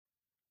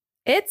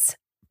It's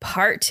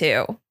part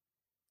 2.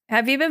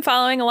 Have you been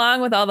following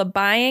along with all the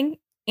buying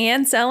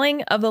and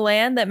selling of the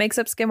land that makes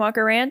up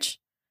Skinwalker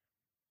Ranch?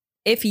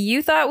 If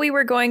you thought we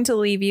were going to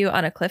leave you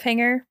on a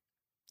cliffhanger,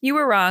 you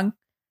were wrong.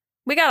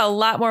 We got a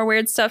lot more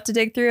weird stuff to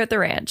dig through at the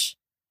ranch.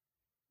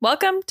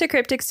 Welcome to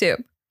Cryptic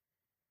Soup.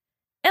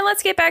 And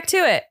let's get back to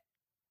it.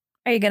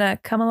 Are you going to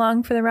come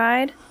along for the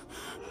ride?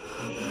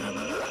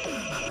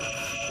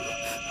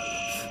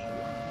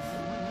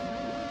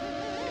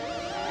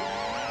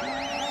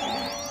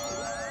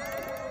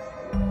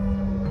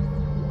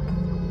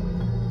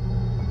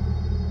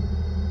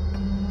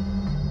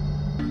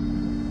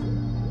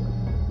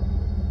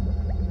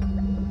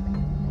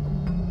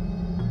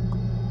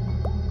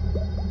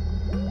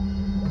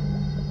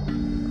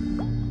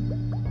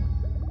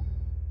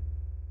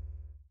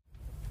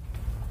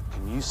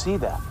 You see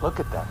that? Look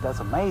at that. That's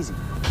amazing.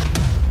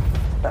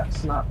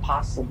 That's not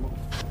possible.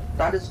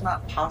 That is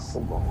not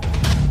possible.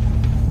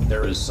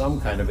 There is some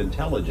kind of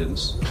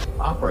intelligence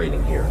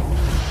operating here.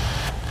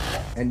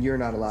 And you're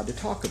not allowed to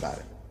talk about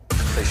it.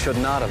 They should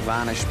not have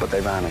vanished, but they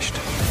vanished.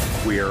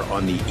 We are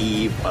on the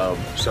eve of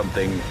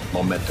something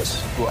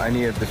momentous. Well, I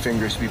need the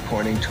fingers to be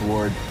pointing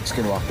toward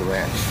Skinwalker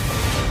Ranch.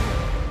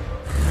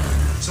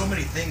 So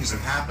many things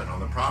have happened on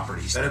the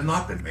properties that have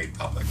not been made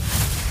public.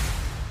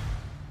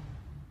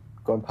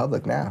 Going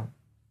public now.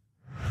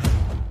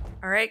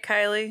 All right,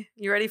 Kylie,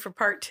 you ready for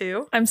part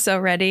 2? I'm so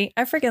ready.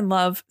 I freaking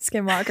love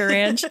Skinwalker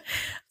Ranch.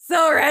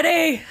 So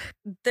ready.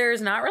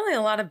 There's not really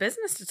a lot of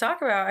business to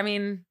talk about. I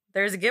mean,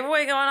 there's a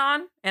giveaway going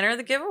on. Enter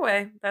the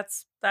giveaway.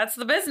 That's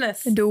the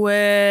business. Do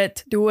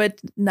it. Do it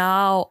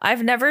now.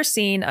 I've never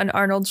seen an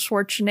Arnold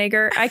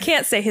Schwarzenegger. I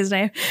can't say his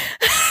name.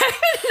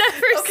 I've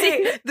never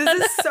seen.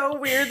 This is so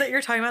weird that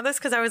you're talking about this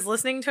because I was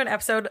listening to an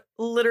episode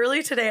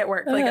literally today at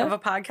work, like of a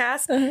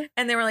podcast,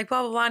 and they were like,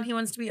 blah, blah, blah, and he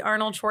wants to be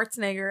Arnold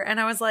Schwarzenegger. And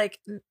I was like,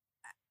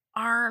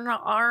 Arnold.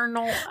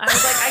 I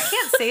was like, I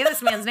can't say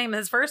this man's name,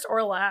 his first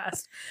or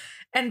last.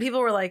 And people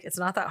were like, it's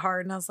not that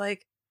hard. And I was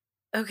like,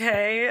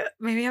 okay,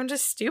 maybe I'm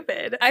just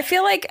stupid. I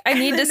feel like I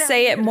need to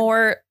say it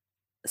more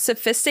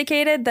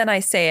sophisticated than I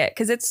say it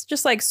because it's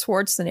just like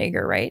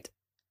Schwarzenegger, right?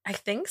 I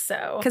think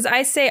so. Because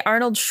I say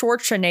Arnold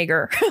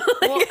Schwarzenegger.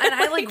 Well, and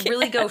I like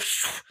really go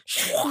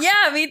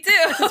yeah, me too.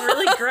 It's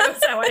really gross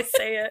how I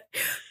say it.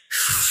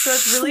 So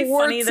it's really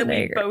funny that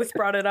we both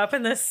brought it up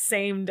in the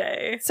same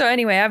day. So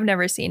anyway, I've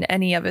never seen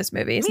any of his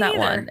movies, not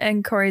one.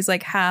 And Corey's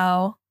like,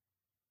 how?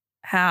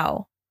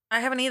 I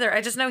haven't either.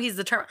 I just know he's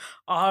the term.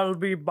 I'll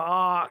be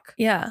back.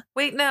 Yeah.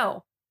 Wait,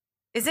 no.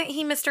 Isn't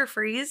he Mr.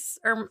 Freeze?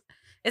 Or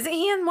isn't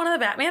he in one of the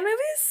Batman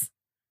movies?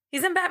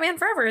 He's in Batman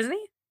Forever, isn't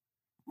he?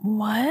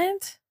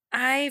 What?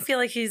 I feel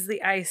like he's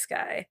the ice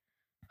guy.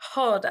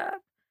 Hold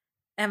up.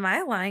 Am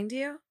I lying to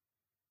you?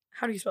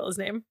 How do you spell his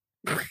name?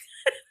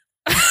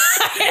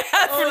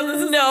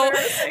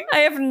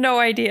 I have no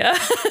idea.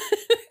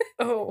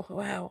 Oh,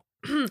 wow.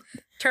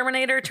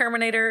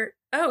 Terminator.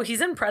 Oh,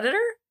 he's in Predator?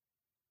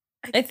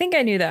 I think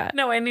I knew that.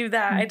 No, I knew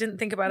that. I didn't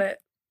think about it.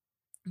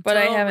 But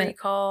I haven't.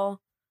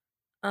 Recall.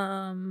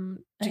 I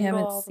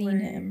haven't seen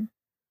him.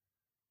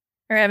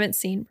 Or I haven't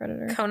seen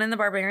Predator. Conan the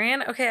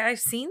Barbarian? Okay, I've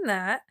seen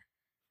that.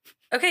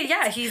 Okay,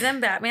 yeah, he's in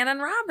Batman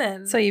and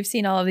Robin. So you've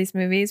seen all of these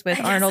movies with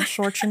Arnold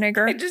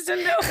Schwarzenegger? I just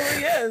didn't know who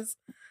he is.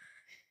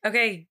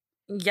 Okay,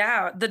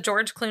 yeah, the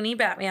George Clooney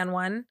Batman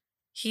one.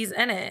 He's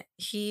in it.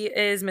 He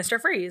is Mr.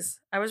 Freeze.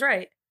 I was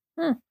right.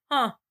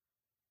 Huh.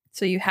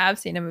 So you have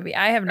seen a movie.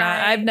 I have not.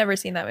 I've never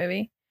seen that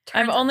movie.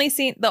 I've only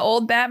seen the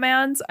old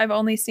Batmans. I've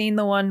only seen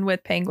the one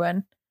with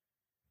Penguin.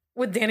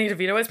 With Danny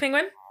DeVito as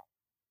Penguin?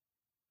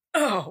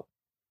 Oh,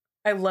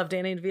 I love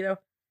Danny DeVito.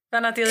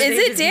 Found out the other day.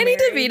 Is it Danny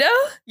DeVito?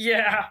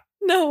 Yeah.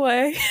 No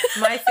way.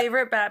 My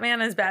favorite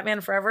Batman is Batman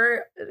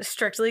Forever,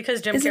 strictly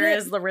because Jim Carrey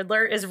as the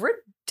Riddler is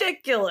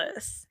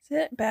ridiculous. Is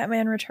it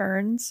Batman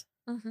Returns?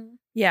 Mm-hmm.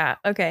 Yeah.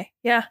 Okay.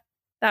 Yeah.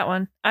 That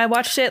one. I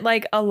watched it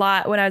like a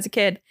lot when I was a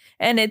kid.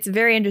 And it's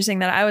very interesting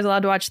that I was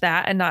allowed to watch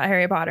that and not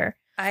Harry Potter.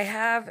 I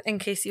have, in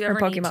case you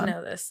ever need to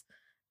know this,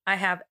 I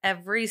have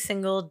every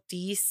single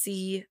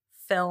DC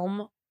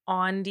film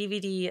on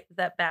DVD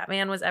that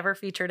Batman was ever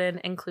featured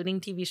in,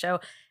 including TV show.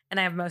 And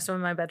I have most of them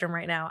in my bedroom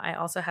right now. I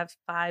also have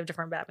 5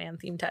 different Batman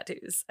themed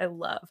tattoos. I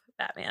love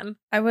Batman.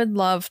 I would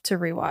love to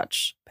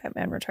rewatch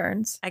Batman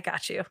Returns. I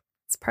got you.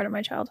 It's part of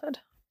my childhood.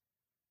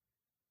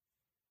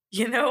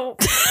 You know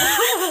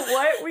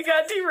what? We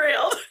got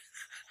derailed.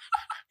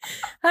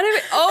 How did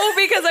we? Oh,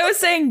 because I was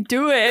saying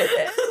do it.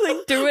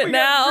 Like do it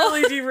now. Got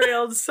really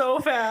derailed so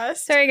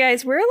fast. Sorry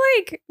guys, we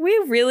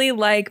really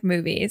like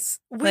movies.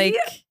 We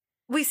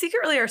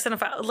secretly are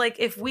cinephile. Like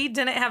if we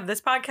didn't have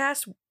this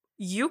podcast,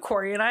 you,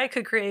 Corey, and I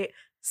could create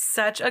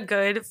such a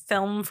good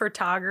film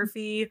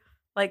photography,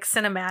 like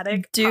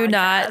cinematic. Do podcast.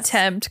 not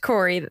tempt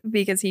Corey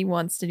because he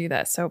wants to do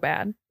that so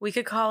bad. We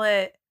could call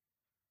it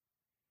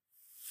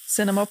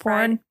cinema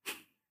porn.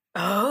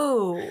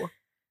 Oh,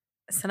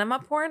 cinema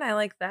porn. I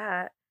like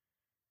that.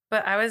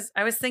 But I was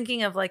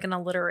thinking of like an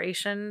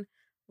alliteration,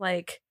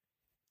 like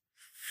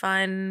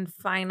fun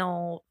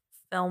final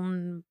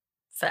film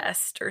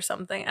Fest or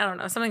something. I don't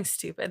know. Something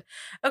stupid.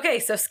 Okay,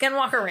 so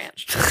Skinwalker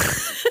Ranch.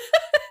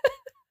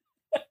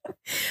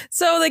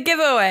 So the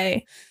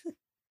giveaway.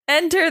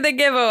 Enter the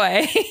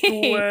giveaway.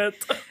 What?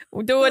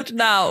 Do it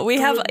now. We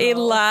Do have it a now.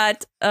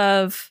 lot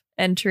of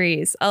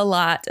entries. A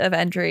lot of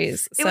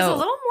entries. It was a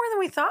little more than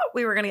we thought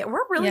we were going to get.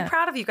 We're really Yeah.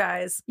 proud of you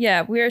guys.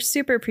 Yeah, we are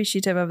super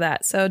appreciative of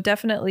that. So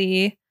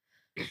definitely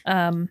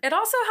It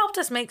also helped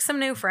us make some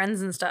new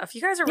friends and stuff.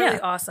 You guys are really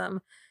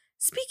awesome.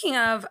 Speaking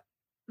of,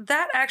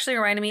 that actually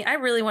reminded me, I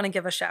really want to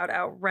give a shout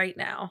out right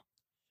now.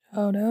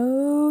 shout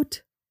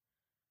out.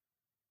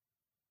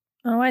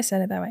 I don't know why I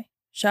said it that way.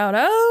 Shout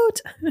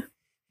out.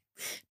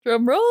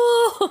 Drum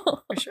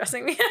roll. You're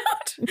stressing me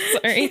out.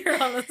 Sorry.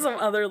 You're on some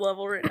other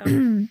level right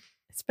now.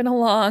 It's been a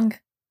long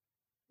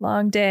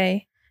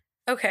day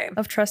Okay.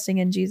 of trusting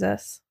in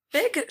Jesus.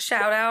 Big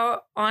shout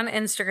out on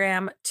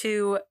Instagram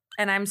to,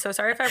 and I'm so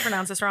sorry if I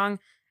pronounce this wrong,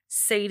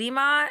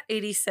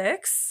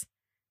 Sadima86.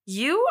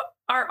 You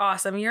are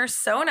awesome. You're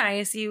so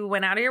nice. You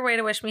went out of your way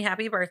to wish me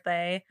happy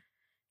birthday.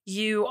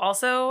 You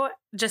also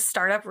just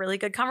start up really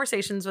good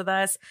conversations with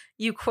us.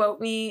 You quote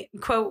me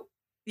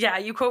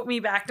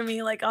back to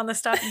me like on the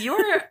stuff. You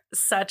are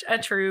such a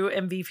true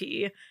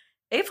MVP.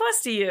 A+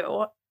 to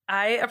you.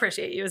 I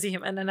appreciate you as a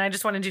human, and I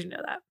just wanted you to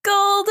know that.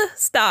 Gold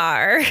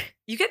star.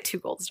 You get 2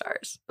 gold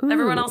stars.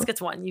 Everyone Ooh. else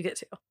gets 1. You get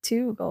 2.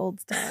 2 gold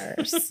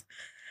stars.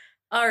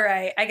 All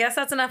right. I guess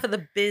that's enough of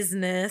the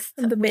business.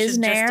 The We should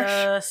business.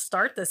 just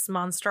start this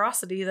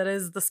monstrosity that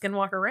is the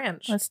Skinwalker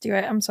Ranch. Let's do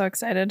it. I'm so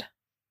excited.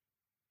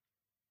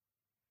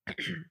 I'm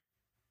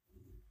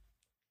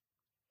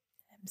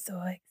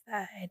so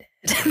excited.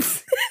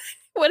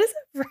 What is it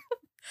from?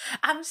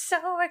 I'm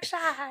so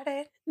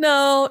excited.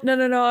 No.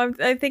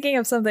 I'm thinking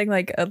of something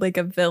like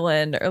a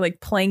villain or like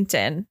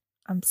Plankton.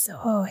 I'm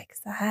so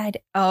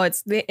excited. Oh,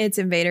 it's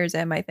Invader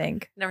Zim, I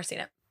think. Never seen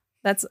it.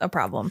 That's a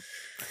problem.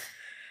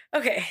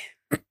 Okay.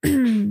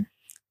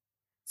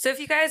 So if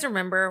you guys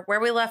remember,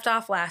 where we left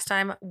off last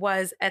time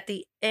was at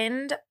the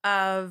end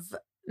of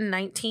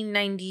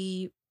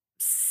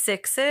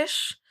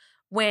 1996-ish,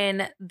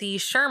 when the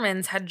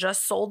Shermans had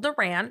just sold the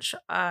ranch.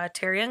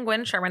 Terry and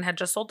Gwen Sherman had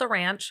just sold the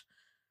ranch.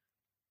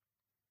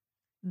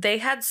 They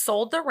had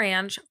sold the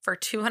ranch for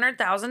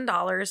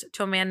 $200,000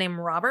 to a man named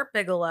Robert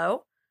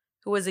Bigelow,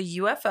 who was a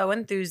UFO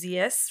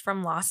enthusiast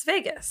from Las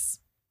Vegas.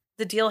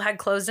 The deal had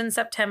closed in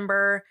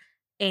September,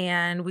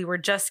 and we were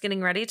just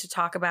getting ready to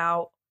talk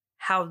about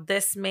how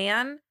this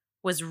man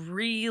was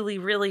really,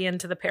 really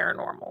into the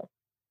paranormal.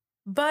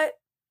 But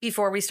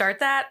before we start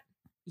that,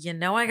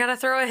 I got to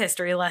throw a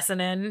history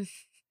lesson in.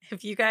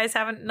 If you guys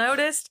haven't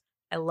noticed,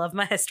 I love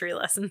my history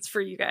lessons for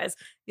you guys.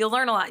 You'll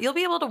learn a lot. You'll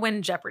be able to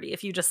win Jeopardy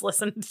if you just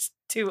listened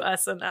to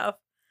us enough.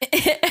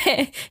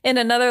 In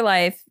another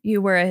life,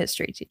 you were a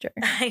history teacher.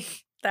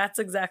 That's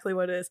exactly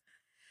what it is.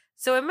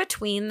 So in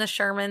between the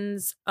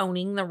Shermans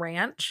owning the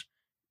ranch,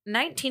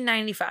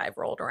 1995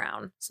 rolled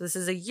around. So this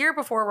is a year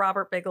before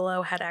Robert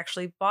Bigelow had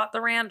actually bought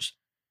the ranch.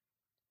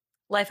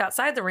 Life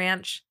outside the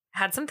ranch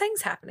had some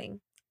things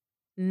happening.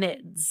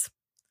 NIDS.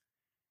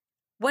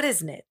 What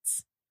is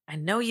NIDS? I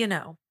know you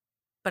know,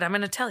 but I'm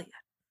going to tell you.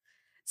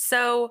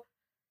 So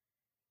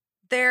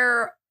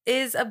there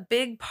is a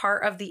big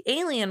part of the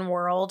alien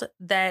world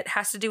that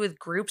has to do with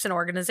groups and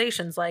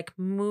organizations like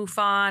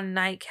MUFON,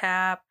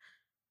 Nightcap,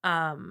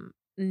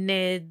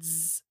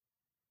 NIDS,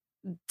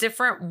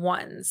 different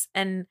ones.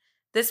 And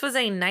this was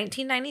a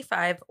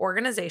 1995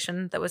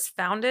 organization that was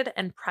founded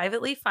and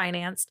privately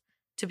financed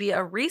to be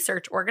a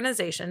research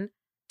organization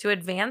to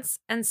advance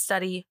and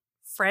study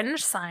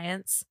fringe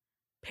science,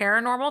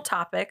 paranormal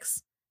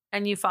topics,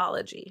 and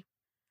ufology.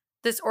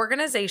 This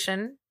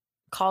organization,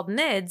 called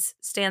NIDS,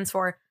 stands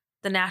for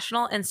the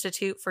National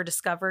Institute for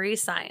Discovery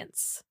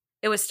Science.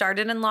 It was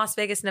started in Las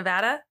Vegas,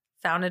 Nevada,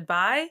 founded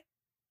by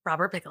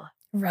Robert Bigelow.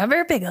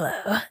 Robert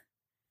Bigelow.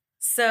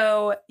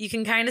 So you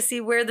can kind of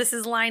see where this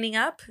is lining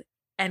up.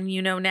 And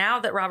you know now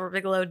that Robert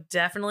Bigelow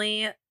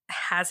definitely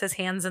has his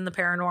hands in the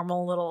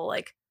paranormal little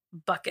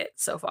bucket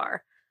so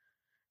far.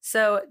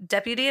 So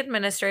Deputy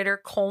Administrator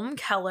Colm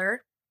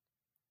Keller,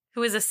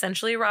 who is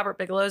essentially Robert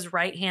Bigelow's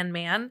right-hand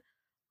man,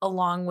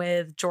 along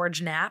with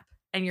George Knapp.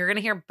 And you're going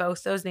to hear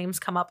both those names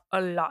come up a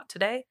lot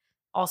today.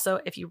 Also,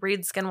 if you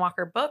read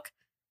Skinwalker book,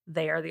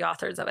 they are the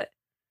authors of it.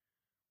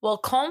 Well,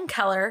 Colm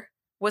Keller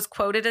was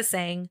quoted as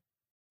saying,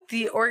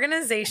 "The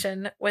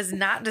organization was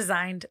not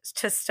designed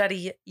to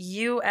study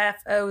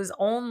UFOs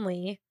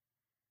only.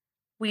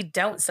 We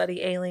don't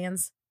study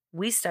aliens.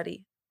 We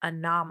study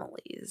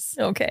anomalies."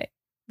 Okay.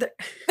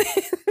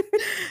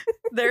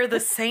 They're the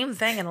same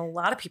thing in a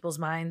lot of people's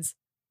minds,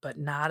 but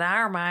not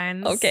our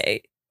minds.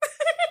 Okay.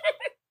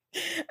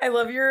 I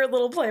love your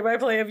little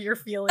play-by-play of your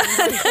feelings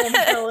on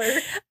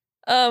Colm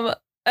Keller.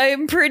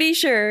 I'm pretty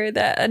sure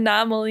that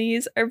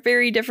anomalies are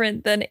very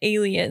different than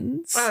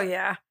aliens. Oh,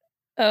 yeah.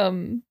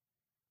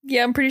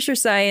 Yeah, I'm pretty sure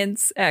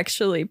science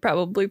actually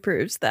probably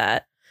proves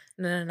that.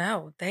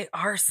 No. They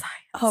are science.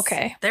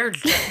 Okay. They are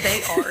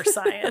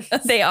science.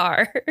 They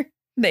are.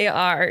 They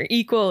are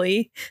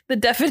equally the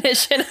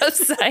definition of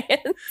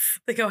science.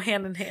 They go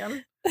hand in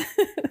hand.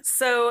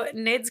 So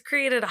NIDS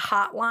created a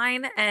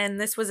hotline, and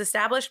this was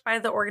established by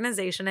the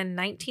organization in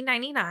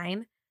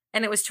 1999,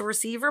 and it was to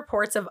receive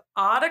reports of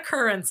odd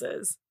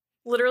occurrences.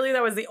 Literally,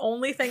 that was the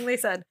only thing they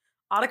said.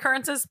 Odd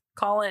occurrences,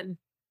 call in.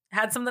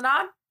 Had something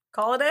odd?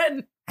 Call it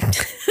in.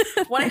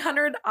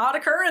 1-800-ODD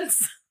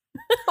occurrence.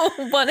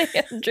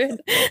 1-800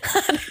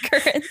 odd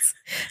occurrence.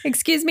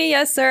 Excuse me,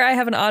 yes, sir. I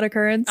have an odd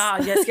occurrence.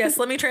 Yes.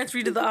 Let me transfer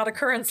you to the odd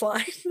occurrence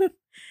line.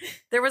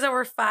 There was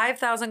over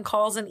 5,000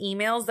 calls and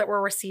emails that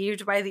were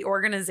received by the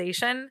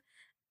organization,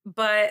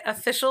 but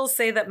officials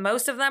say that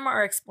most of them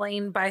are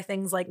explained by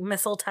things like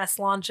missile test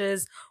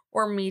launches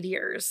or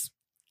meteors.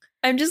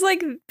 I'm just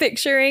like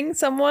picturing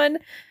someone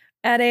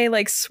at a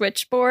like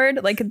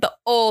switchboard, like the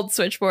old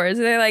switchboards.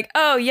 They're like,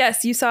 oh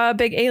yes, you saw a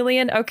big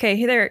alien.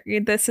 Okay, there,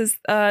 this is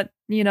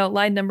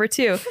line number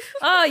 2.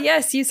 Oh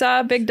yes, you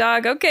saw a big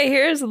dog. Okay,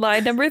 here's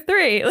line number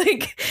 3.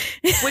 Like,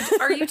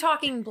 are you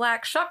talking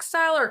Black Shuck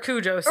style or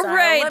Cujo style?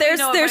 Right,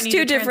 there's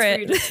 2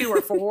 different. You to 2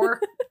 or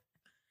 4.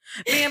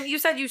 Ma'am, you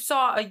said you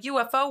saw a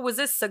UFO. Was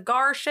this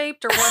cigar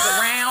shaped or was it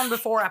round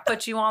before I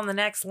put you on the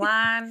next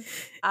line?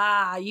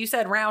 You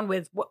said round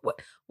with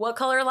what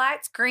color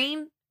lights?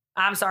 Green?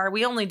 I'm sorry,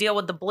 we only deal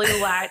with the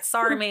blue lights.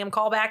 Sorry, ma'am.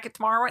 Call back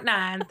tomorrow at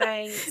 9.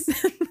 Thanks.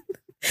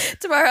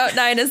 Tomorrow at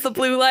 9 is the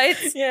blue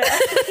lights. Yeah.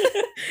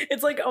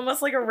 It's like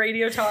almost like a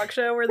radio talk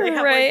show where they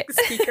have like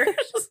speakers.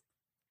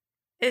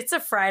 It's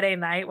a Friday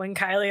night when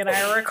Kylie and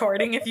I are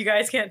recording. If you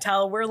guys can't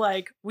tell,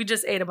 we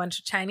just ate a bunch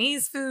of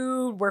Chinese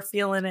food. We're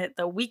feeling it,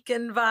 the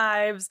weekend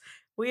vibes.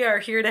 We are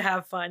here to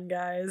have fun,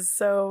 guys.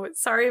 So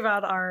sorry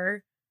about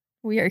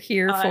We are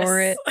here for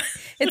it.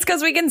 It's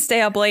because we can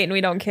stay up late and we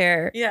don't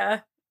care.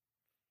 Yeah.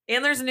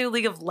 And there's a new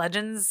League of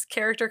Legends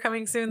character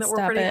coming soon that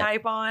we're pretty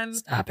hype on.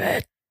 Stop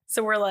it.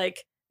 So we're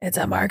like, it's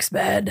a Mark's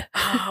bed.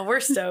 Oh,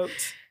 we're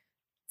stoked.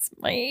 It's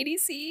my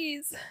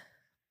ADCs.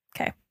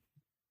 Okay.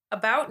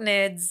 About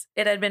NIDS,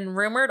 it had been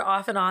rumored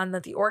off and on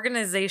that the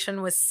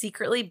organization was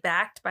secretly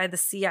backed by the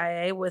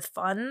CIA with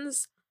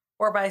funds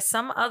or by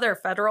some other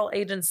federal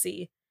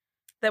agency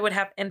that would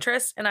have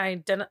interest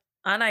in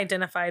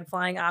unidentified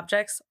flying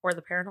objects or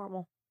the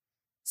paranormal.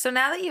 So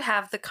now that you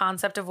have the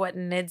concept of what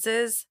NIDS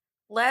is,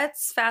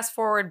 let's fast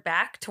forward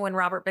back to when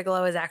Robert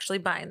Bigelow is actually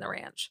buying the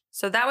ranch.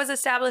 So that was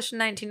established in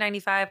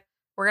 1995.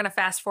 We're going to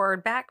fast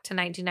forward back to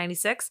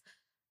 1996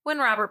 when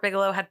Robert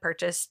Bigelow had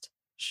purchased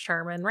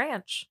Sherman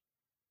Ranch.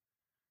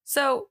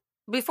 So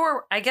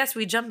before, I guess,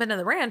 we jump into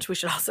the ranch, we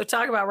should also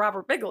talk about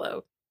Robert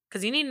Bigelow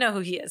because you need to know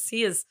who he is.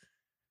 He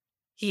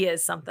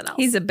is something else.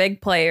 He's a big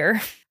player.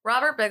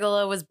 Robert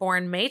Bigelow was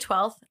born May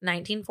 12th,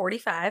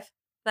 1945.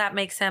 That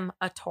makes him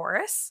a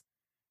Taurus.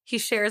 He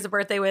shares a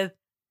birthday with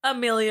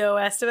Emilio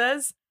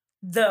Estevez,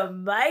 the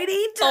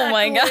mighty duckling. Oh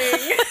my God.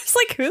 It's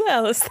like, who the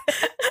hell is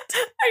that?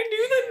 I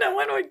knew that no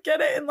one would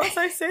get it unless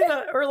I say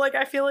that. Or like,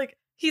 I feel like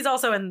he's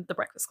also in The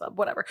Breakfast Club,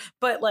 whatever.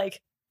 But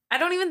like, I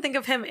don't even think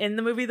of him in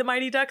the movie The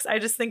Mighty Ducks. I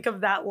just think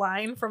of that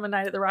line from A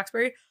Night at the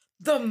Roxbury.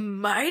 The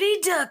mighty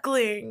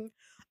duckling,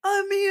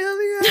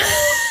 Emilio.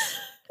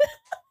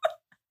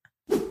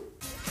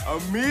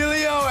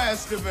 Emilio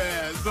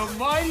Estevez, the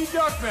mighty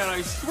duckman.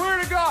 I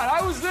swear to God,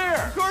 I was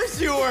there. Of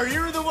course you were. You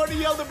were the one who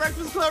yelled the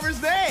Breakfast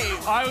Clubber's name.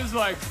 I was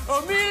like,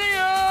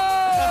 Emilio!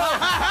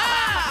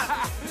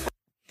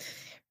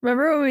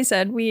 Remember when we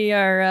said we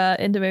are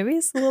into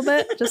movies a little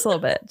bit? Just a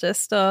little bit.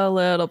 Just a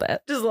little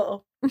bit. Just a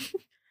little.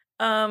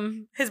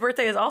 His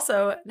birthday is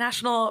also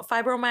National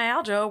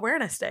Fibromyalgia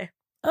Awareness Day.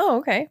 Oh,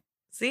 okay.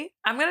 See,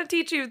 I'm going to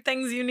teach you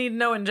things you need to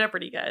know in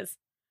Jeopardy, guys.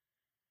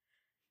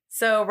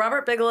 So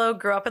Robert Bigelow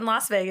grew up in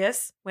Las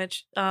Vegas,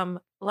 which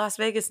Las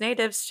Vegas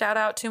natives, shout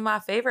out to my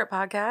favorite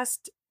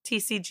podcast,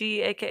 TCG,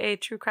 aka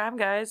True Crime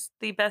Guys,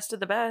 the best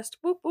of the best.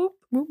 Whoop, whoop.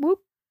 Whoop, whoop.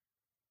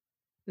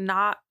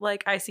 Not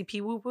like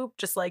ICP whoop, whoop,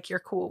 just like you're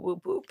cool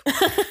whoop, whoop.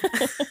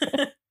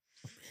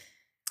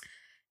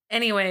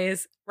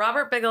 Anyways,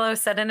 Robert Bigelow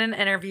said in an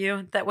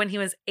interview that when he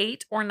was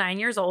 8 or 9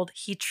 years old,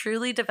 he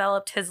truly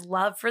developed his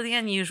love for the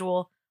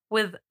unusual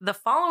with the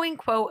following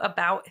quote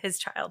about his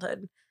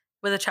childhood,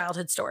 with a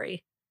childhood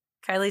story.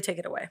 Kylie, take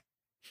it away.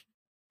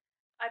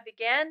 I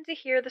began to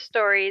hear the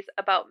stories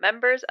about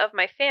members of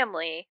my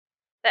family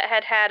that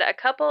had had a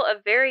couple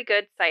of very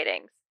good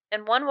sightings,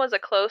 and one was a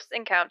close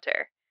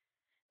encounter.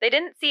 They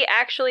didn't see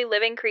actually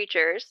living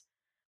creatures.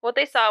 What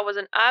they saw was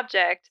an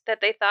object that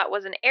they thought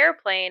was an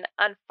airplane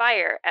on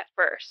fire at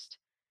first.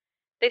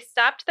 They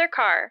stopped their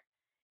car.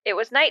 It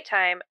was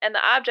nighttime, and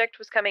the object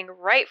was coming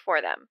right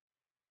for them.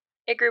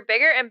 It grew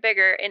bigger and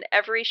bigger in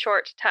every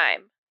short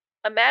time,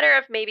 a matter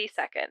of maybe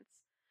seconds,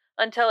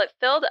 until it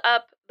filled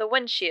up the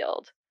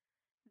windshield.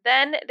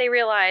 Then they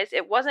realized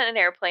it wasn't an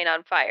airplane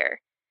on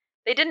fire.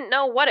 They didn't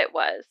know what it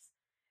was.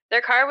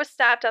 Their car was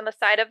stopped on the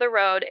side of the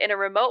road in a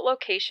remote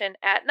location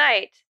at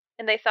night,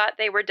 and they thought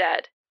they were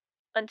dead.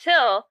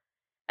 Until,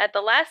 at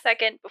the last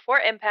second before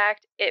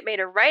impact, it made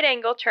a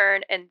right-angle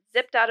turn and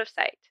zipped out of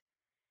sight.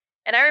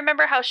 And I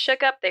remember how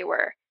shook up they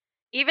were,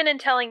 even in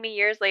telling me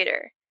years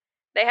later.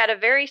 They had a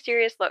very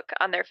serious look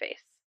on their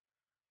face.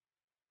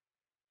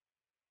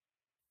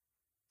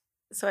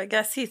 So I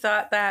guess he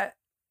thought that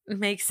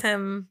makes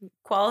him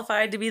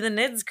qualified to be the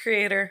NIDS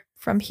creator.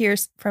 From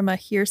a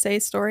hearsay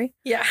story.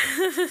 Yeah.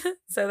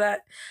 So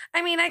that,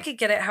 I mean, I could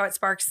get it how it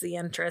sparks the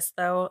interest,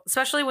 though,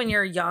 especially when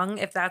you're young,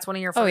 if that's one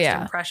of your first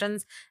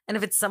impressions. And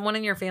if it's someone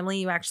in your family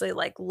you actually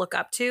like look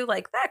up to,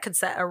 like that could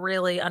set a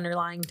really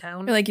underlying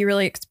tone. Like you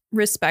really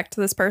respect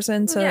this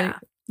person. So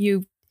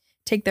you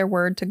take their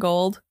word to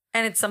gold.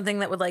 And it's something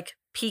that would like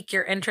pique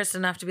your interest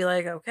enough to be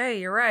like, okay,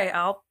 you're right.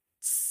 I'll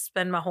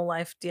spend my whole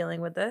life dealing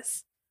with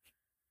this.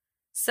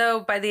 So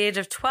by the age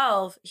of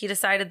 12, he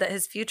decided that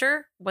his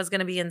future was going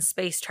to be in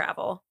space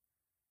travel.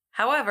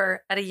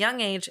 However, at a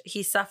young age,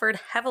 he suffered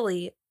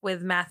heavily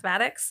with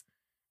mathematics,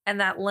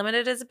 and that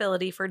limited his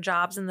ability for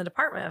jobs in the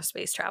Department of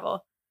Space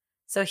Travel.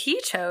 So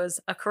he chose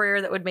a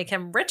career that would make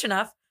him rich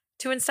enough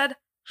to instead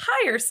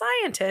hire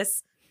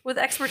scientists with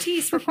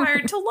expertise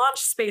required to launch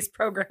space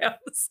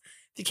programs.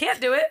 If you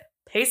can't do it,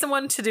 pay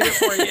someone to do it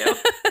for you.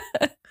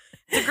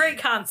 It's a great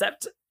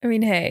concept. I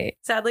mean, hey.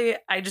 Sadly,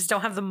 I just don't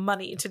have the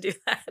money to do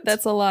that.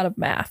 That's a lot of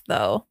math,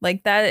 though.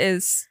 Like, that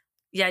is...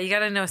 Yeah, you got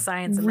to know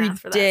science and math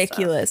for that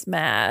ridiculous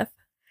math.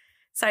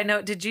 Side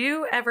note, did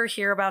you ever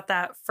hear about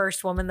that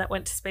first woman that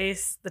went to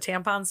space, the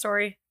tampon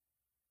story?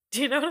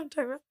 Do you know what I'm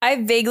talking about?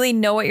 I vaguely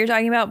know what you're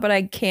talking about, but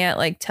I can't,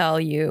 like, tell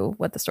you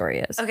what the story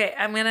is. Okay,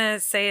 I'm going to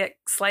say it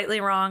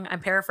slightly wrong. I'm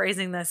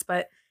paraphrasing this,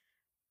 but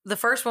the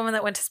first woman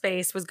that went to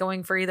space was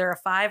going for either a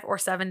 5 or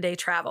 7 day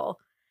travel.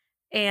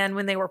 And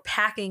when they were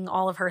packing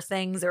all of her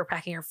things, they were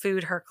packing her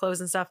food, her clothes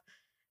and stuff.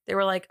 They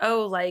were like,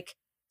 oh, like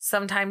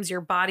sometimes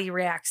your body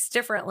reacts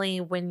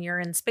differently when you're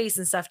in space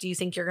and stuff. Do you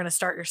think you're going to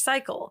start your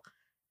cycle?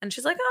 And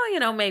she's like,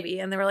 oh, maybe.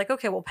 And they were like,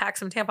 okay, we'll pack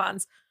some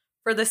tampons.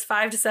 For this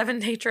 5 to 7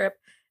 day trip,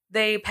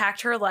 they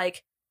packed her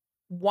like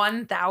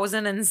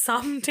 1,000 and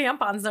some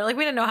tampons. They're like,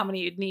 we didn't know how many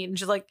you'd need. And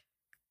she's like,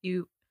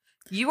 you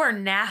are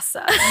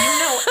NASA. You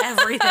know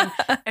everything.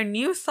 And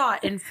you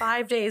thought in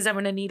 5 days I'm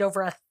going to need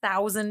over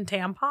 1,000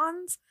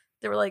 tampons?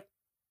 They were like,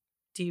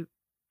 do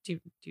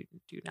you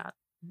not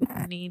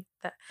need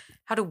that?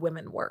 How do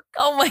women work?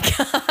 Oh my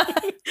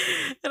God.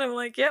 And I'm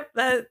like, yep,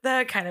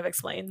 that kind of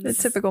explains the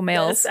typical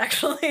males,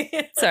 actually.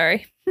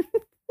 Sorry.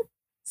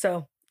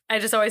 So I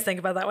just always think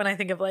about that when I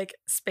think of like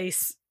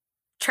space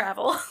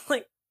travel.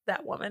 Like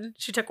that woman,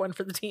 she took one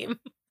for the team.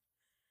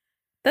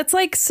 That's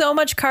like so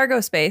much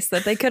cargo space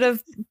that they could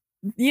have,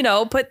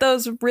 put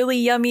those really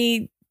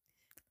yummy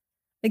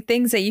like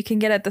things that you can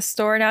get at the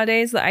store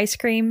nowadays, the ice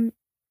cream.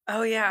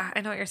 Oh, yeah.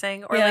 I know what you're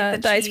saying. Or yeah,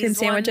 like the ice cream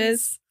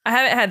sandwiches. Ones. I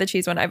haven't had the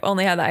cheese one. I've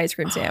only had the ice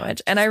cream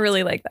sandwich. And I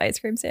really like the ice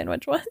cream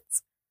sandwich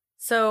ones.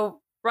 So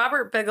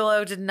Robert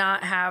Bigelow did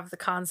not have the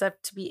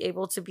concept to be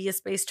able to be a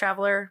space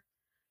traveler,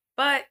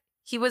 but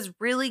he was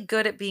really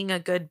good at being a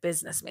good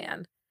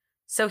businessman.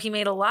 So he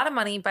made a lot of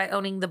money by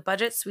owning the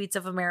Budget Suites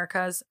of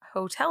America's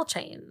hotel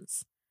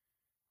chains.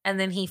 And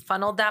then he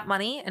funneled that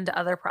money into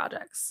other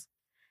projects.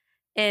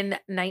 In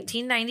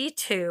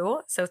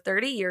 1992, so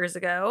 30 years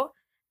ago,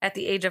 at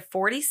the age of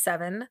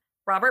 47,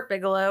 Robert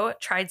Bigelow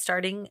tried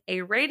starting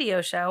a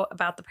radio show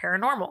about the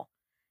paranormal.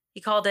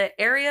 He called it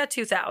Area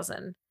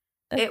 2000.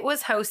 It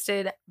was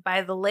hosted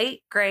by the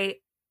late, great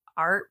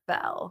Art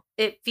Bell.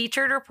 It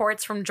featured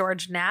reports from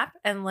George Knapp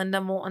and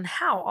Linda Moulton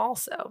Howe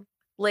also.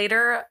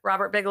 Later,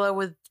 Robert Bigelow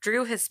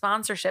withdrew his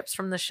sponsorships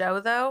from the show,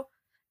 though,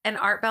 and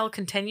Art Bell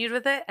continued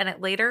with it, and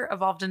it later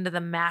evolved into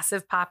the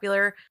massive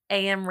popular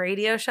AM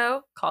radio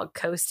show called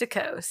Coast to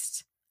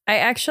Coast.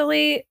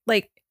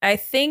 I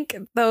think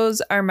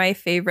those are my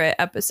favorite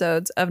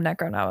episodes of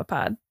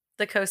Necronomipod.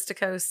 The Coast to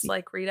Coast,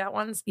 like readout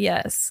ones?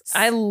 Yes.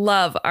 I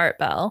love Art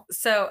Bell.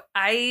 So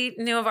I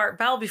knew of Art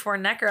Bell before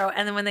Necro,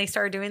 and then when they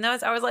started doing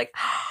those, I was like,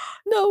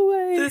 no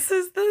way. This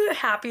is the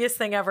happiest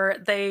thing ever.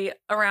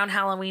 Around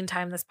Halloween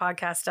time, this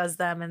podcast does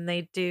them, and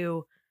they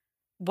do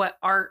what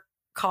Art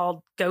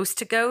called Ghost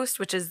to Ghost,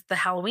 which is the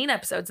Halloween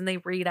episodes, and they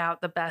read out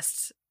the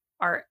best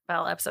Art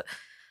Bell episode.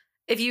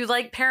 If you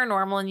like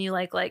paranormal and you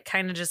like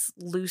kind of just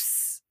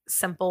loose,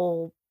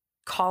 simple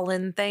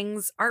call-in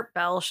things, Art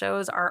Bell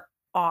shows are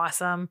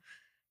awesome.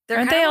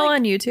 Aren't they all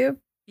on YouTube?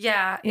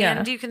 Yeah.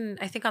 And you can,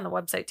 I think, on the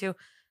website too.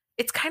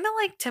 It's kind of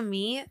like, to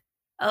me,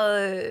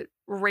 a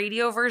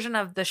radio version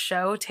of the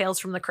show Tales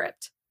from the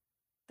Crypt.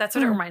 That's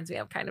what it reminds me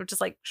of, kind of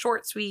just like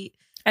short, sweet.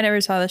 I never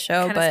saw the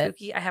show, kind but of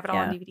spooky. I have it all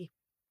on DVD.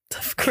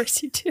 Of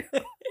course you do.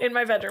 In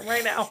my bedroom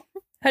right now.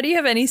 How do you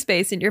have any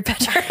space in your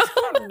bedroom?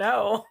 I don't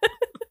know.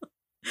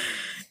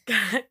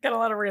 Got a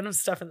lot of random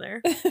stuff in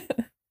there.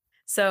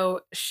 So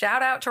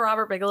shout out to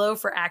Robert Bigelow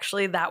for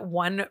actually that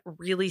one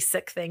really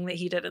sick thing that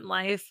he did in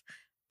life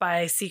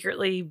by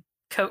secretly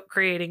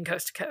creating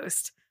Coast to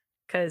Coast,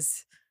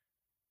 because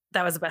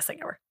that was the best thing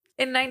ever.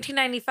 In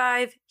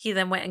 1995, he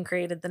then went and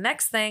created the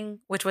next thing,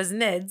 which was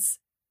NIDS,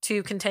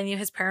 to continue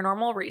his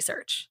paranormal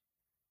research.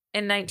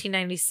 In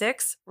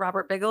 1996,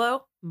 Robert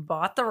Bigelow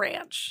bought the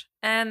ranch.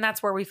 And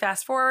that's where we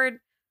fast forward.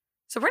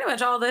 So pretty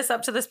much all this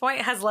up to this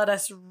point has led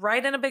us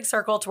right in a big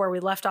circle to where we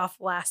left off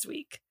last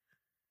week.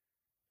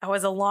 That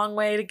was a long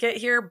way to get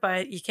here,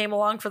 but you came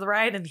along for the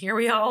ride, and here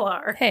we all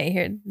are.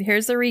 Hey,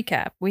 here's the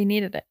recap. We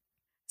needed it.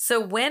 So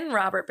when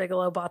Robert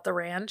Bigelow bought the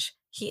ranch,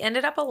 he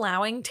ended up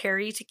allowing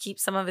Terry to keep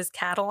some of his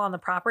cattle on the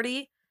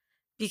property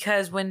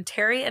because when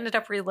Terry ended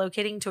up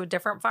relocating to a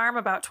different farm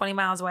about 20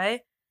 miles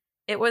away,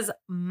 it was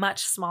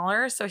much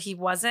smaller, so he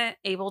wasn't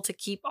able to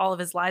keep all of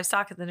his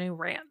livestock at the new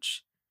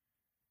ranch.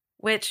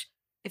 Which,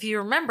 if you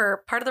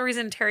remember, part of the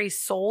reason Terry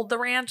sold the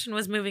ranch and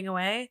was moving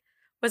away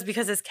was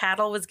because his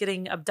cattle was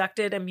getting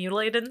abducted and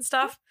mutilated and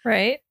stuff.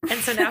 Right. And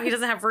so now he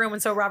doesn't have room.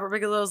 And so Robert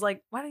Bigelow's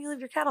like, why don't you leave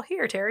your cattle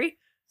here, Terry?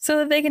 So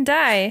that they can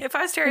die. If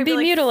I was Terry, I'd be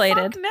like,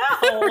 mutilated. Fuck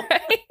no.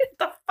 Right? What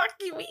the fuck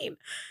you mean?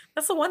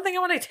 That's the one thing I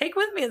want to take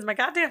with me is my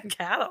goddamn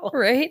cattle.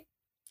 Right.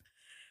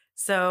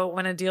 So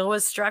when a deal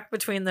was struck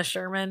between the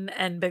Sherman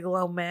and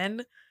Bigelow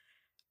men,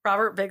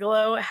 Robert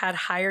Bigelow had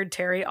hired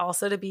Terry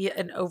also to be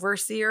an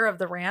overseer of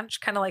the ranch,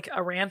 kind of like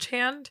a ranch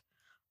hand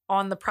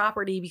on the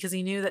property because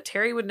he knew that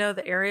Terry would know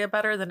the area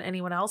better than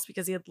anyone else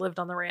because he had lived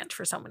on the ranch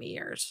for so many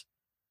years.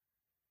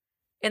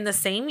 In the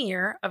same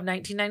year of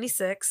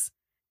 1996,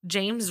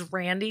 James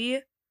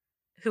Randi,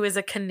 who is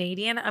a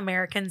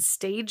Canadian-American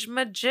stage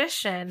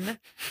magician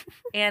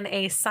and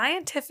a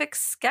scientific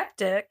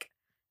skeptic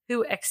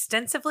who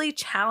extensively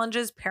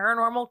challenges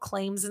paranormal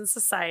claims in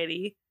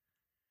society,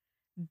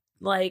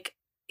 like,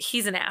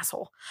 he's an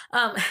asshole.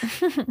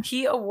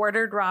 He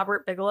awarded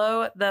Robert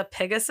Bigelow the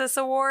Pegasus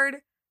Award,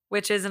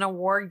 which is an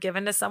award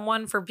given to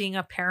someone for being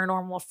a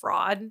paranormal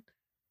fraud.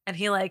 And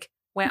he like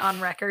went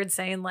on record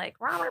saying like,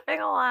 Robert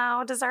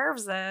Bigelow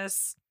deserves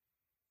this.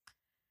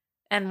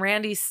 And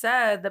Randi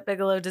said that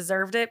Bigelow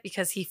deserved it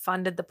because he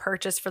funded the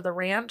purchase for the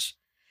ranch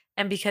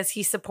and because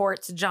he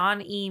supports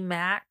John E.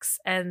 Max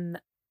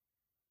and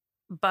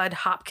Bud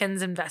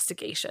Hopkins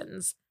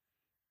investigations.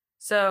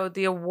 So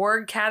the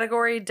award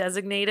category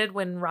designated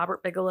when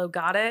Robert Bigelow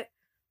got it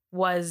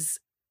was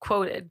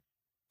quoted,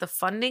 the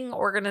funding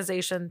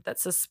organization that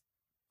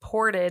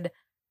supported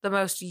the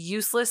most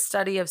useless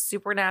study of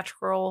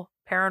supernatural,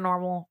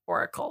 paranormal,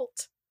 or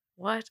occult.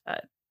 What a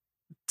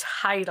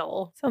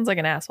title. Sounds like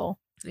an asshole.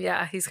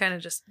 Yeah, he's kind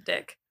of just a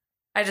dick.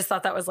 I just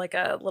thought that was like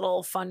a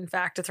little fun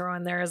fact to throw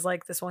in there is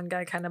like this one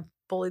guy kind of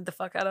bullied the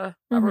fuck out of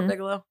Robert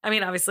Bigelow. I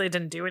mean, obviously it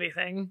didn't do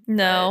anything.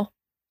 No.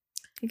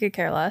 He could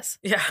care less.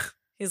 Yeah.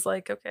 He's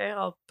like, okay,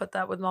 I'll put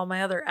that with all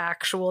my other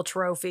actual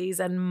trophies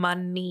and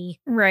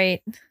money.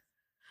 Right.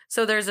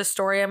 So there's a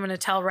story I'm going to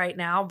tell right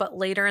now, but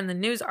later in the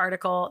news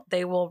article,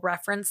 they will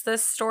reference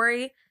this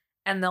story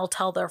and they'll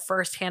tell their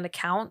firsthand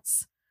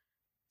accounts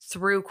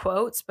through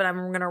quotes. But I'm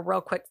going to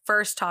real quick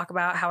first talk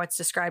about how it's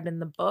described in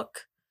the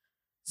book.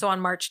 So on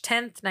March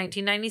 10th,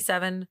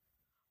 1997,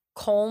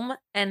 Colm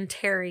and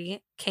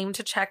Terry came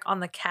to check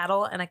on the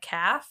cattle and a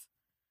calf.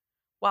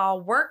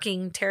 While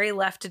working, Terry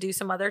left to do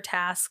some other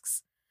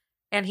tasks,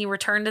 and he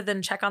returned to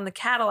then check on the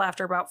cattle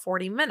after about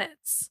 40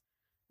 minutes.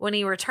 When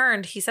he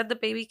returned, he said the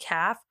baby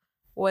calf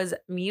was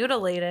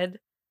mutilated,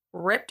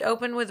 ripped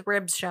open with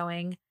ribs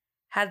showing,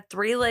 had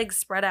 3 legs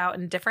spread out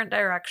in different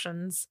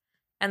directions,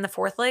 and the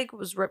 4th leg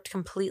was ripped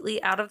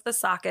completely out of the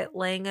socket,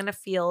 laying in a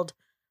field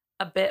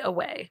a bit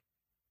away.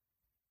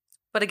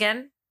 But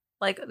again,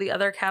 like the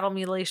other cattle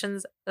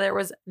mutilations, there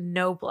was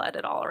no blood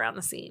at all around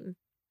the scene.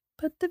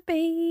 But the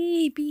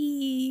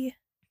baby.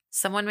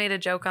 Someone made a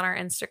joke on our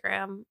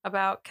Instagram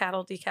about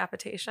cattle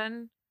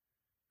decapitation,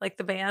 like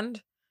the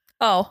band.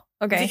 Oh,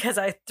 okay. Because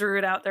I threw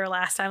it out there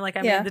last time. Like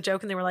I made the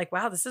joke and they were like,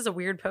 wow, this is a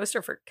weird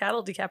poster for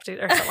cattle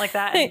decapitation or something like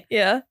that. And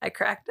yeah. I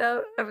cracked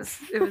up.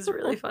 It was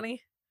really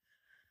funny.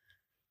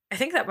 I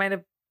think that might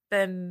have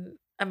been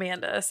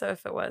Amanda. So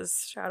if it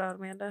was, shout out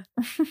Amanda.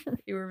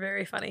 You were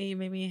very funny. You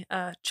made me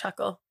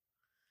chuckle.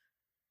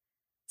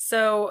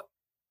 So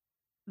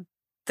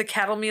the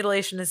cattle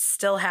mutilation is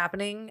still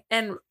happening.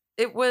 And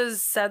it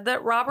was said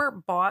that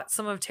Robert bought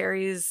some of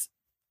Terry's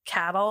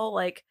cattle.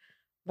 Like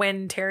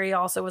when Terry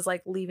also was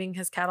like leaving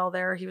his cattle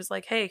there, he was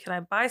like, hey, can I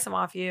buy some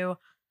off you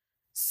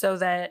so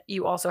that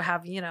you also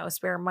have, you know,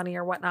 spare money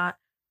or whatnot,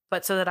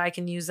 but so that I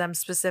can use them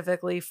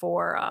specifically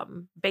for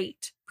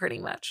bait, pretty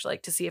much,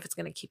 like to see if it's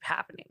going to keep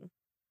happening.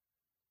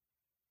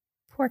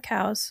 Poor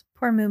cows.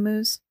 Poor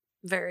moo-moos.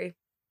 Very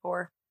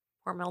poor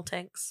milk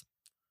tanks.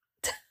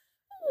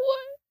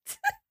 What?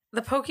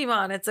 The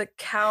Pokemon, it's a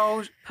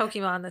cow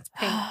Pokemon that's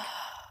pink.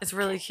 It's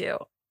really cute.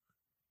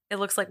 It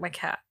looks like my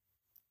cat.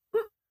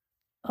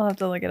 I'll have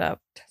to look it up.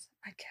 Doesn't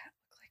my cat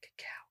look like a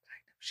cow? I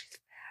know she's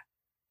fat.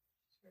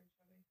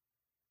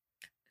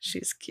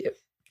 She's cute.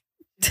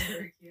 She's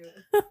very cute.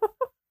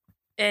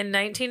 In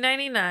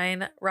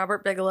 1999,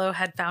 Robert Bigelow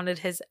had founded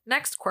his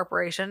next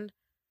corporation,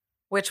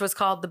 which was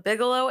called the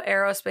Bigelow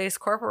Aerospace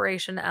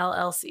Corporation,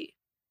 LLC.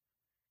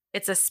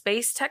 It's a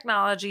space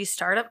technology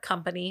startup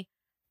company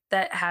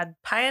that had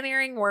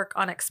pioneering work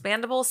on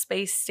expandable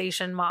space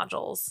station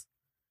modules.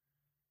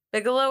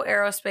 Bigelow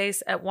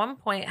Aerospace at one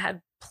point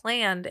had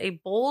planned a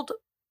bold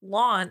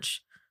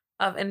launch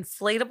of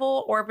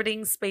inflatable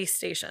orbiting space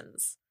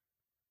stations.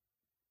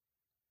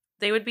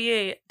 They would be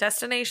a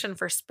destination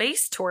for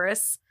space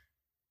tourists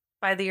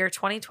by the year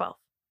 2012.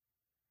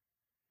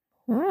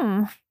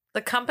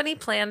 The company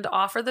planned to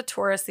offer the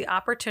tourists the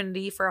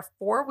opportunity for a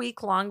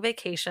 4-week-long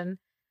vacation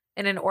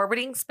in an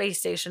orbiting space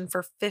station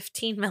for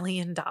 $15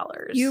 million.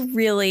 You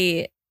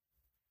really,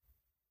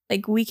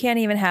 like, we can't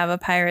even have a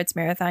Pirates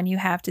marathon. You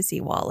have to see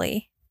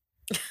WALL-E.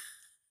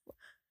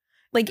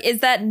 Like, is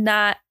that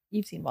not,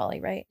 you've seen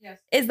WALL-E, right? Yes.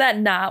 Is that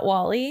not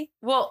WALL-E?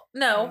 Well,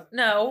 no.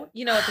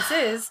 You know what this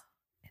is?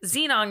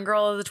 Xenon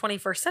Girl of the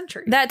 21st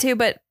Century. That too,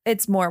 but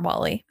it's more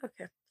WALL-E.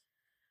 Okay.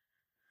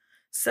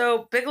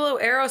 So Bigelow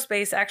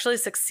Aerospace actually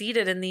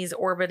succeeded in these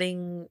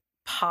orbiting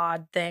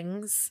pod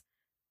things.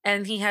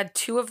 And he had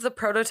 2 of the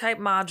prototype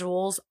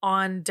modules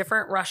on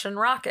different Russian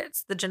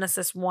rockets, the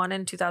Genesis 1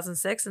 in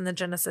 2006 and the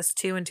Genesis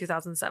 2 in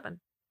 2007.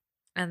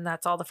 And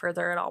that's all the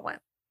further it all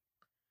went.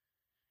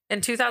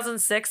 In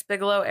 2006,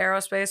 Bigelow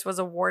Aerospace was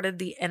awarded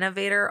the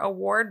Innovator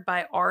Award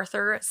by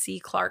Arthur C.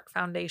 Clarke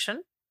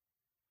Foundation.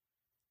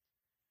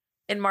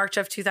 In March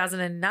of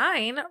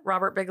 2009,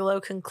 Robert Bigelow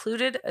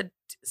concluded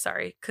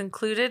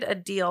a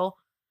deal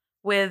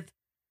with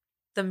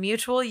the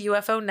Mutual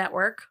UFO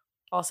Network,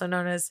 also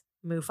known as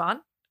MUFON,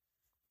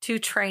 to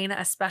train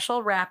a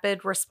special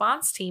rapid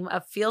response team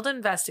of field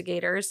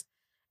investigators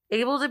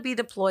able to be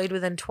deployed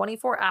within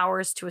 24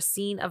 hours to a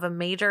scene of a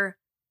major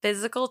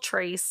physical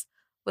trace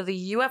with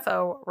a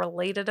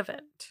UFO-related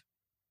event.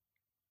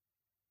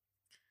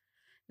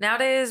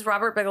 Nowadays,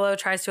 Robert Bigelow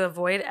tries to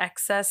avoid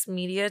excess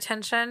media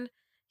attention.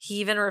 He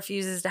even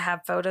refuses to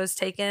have photos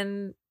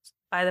taken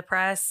by the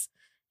press.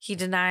 He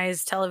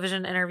denies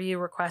television interview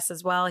requests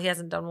as well. He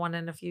hasn't done one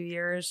in a few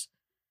years.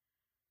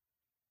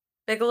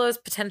 Bigelow's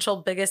potential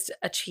biggest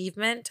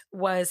achievement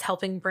was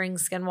helping bring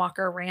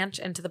Skinwalker Ranch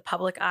into the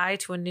public eye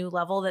to a new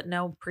level that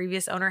no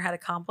previous owner had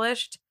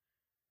accomplished.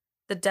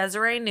 The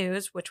Deseret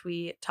News, which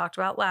we talked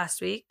about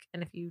last week,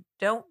 and if you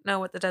don't know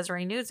what the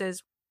Deseret News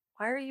is,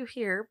 why are you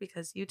here?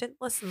 Because you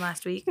didn't listen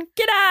last week.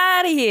 Get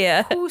out of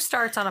here. Who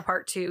starts on a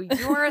part 2?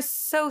 You're a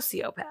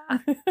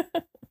sociopath.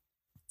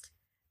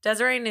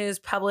 Deseret News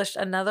published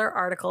another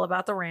article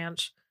about the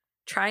ranch,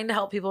 trying to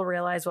help people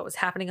realize what was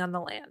happening on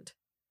the land.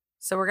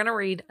 So we're going to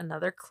read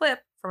another clip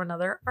from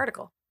another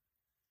article.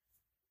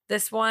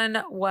 This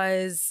one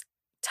was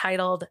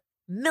titled,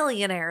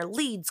 "Millionaire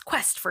Leads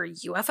Quest for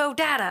UFO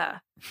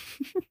Data,"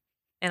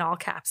 in all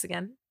caps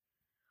again.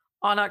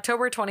 On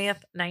October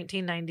 20th,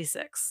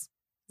 1996,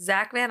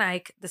 Zach Van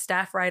Eyck, the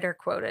staff writer,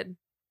 quoted,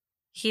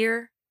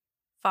 "Here,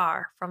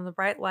 far from the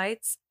bright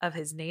lights of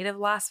his native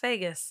Las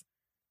Vegas,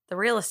 the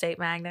real estate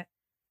magnate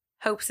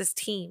hopes his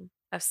team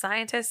of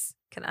scientists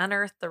can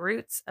unearth the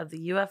roots of the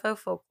UFO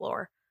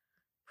folklore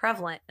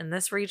prevalent in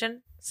this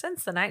region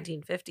since the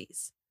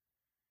 1950s.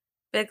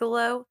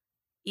 Bigelow,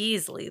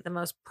 easily the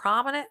most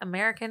prominent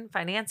American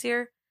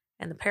financier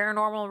in the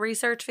paranormal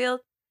research field,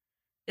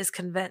 is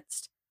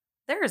convinced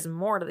there is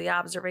more to the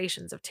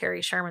observations of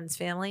Terry Sherman's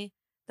family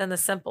than the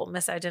simple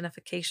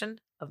misidentification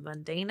of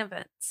mundane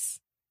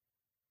events.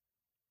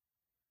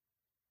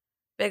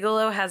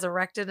 Bigelow has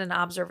erected an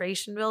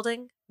observation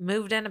building,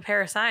 moved in a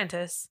pair of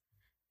scientists,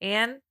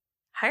 and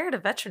hired a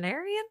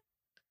veterinarian?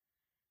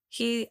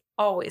 He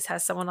always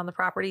has someone on the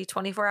property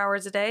 24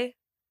 hours a day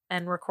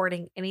and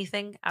recording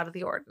anything out of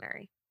the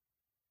ordinary."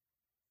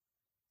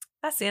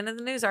 That's the end of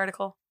the news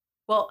article.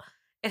 Well,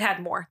 it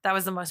had more. That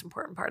was the most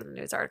important part of the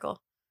news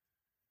article.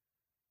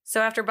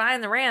 So after buying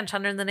the ranch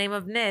under the name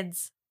of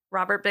NIDS,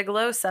 Robert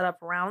Bigelow set up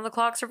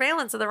round-the-clock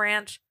surveillance of the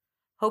ranch,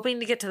 hoping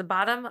to get to the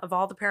bottom of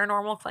all the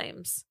paranormal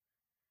claims.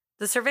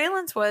 The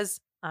surveillance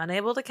was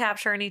unable to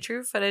capture any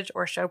true footage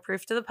or show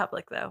proof to the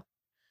public, though.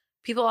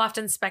 People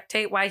often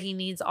spectate why he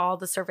needs all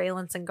the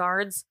surveillance and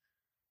guards.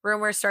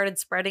 Rumors started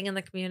spreading in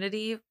the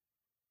community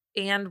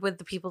and with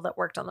the people that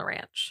worked on the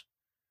ranch.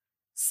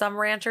 Some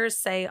ranchers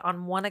say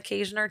on one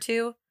occasion or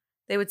two,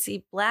 they would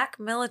see black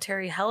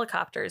military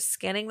helicopters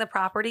scanning the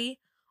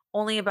property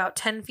only about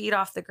 10 feet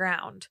off the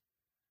ground.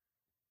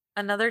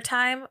 Another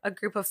time, a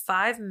group of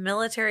 5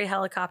 military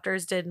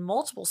helicopters did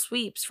multiple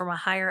sweeps from a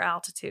higher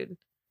altitude.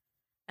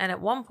 And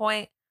at one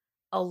point,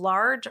 a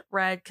large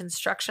red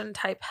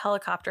construction-type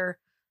helicopter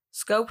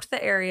scoped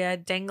the area,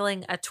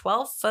 dangling a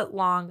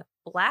 12-foot-long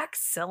black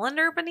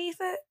cylinder beneath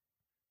it.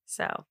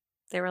 So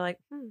they were like,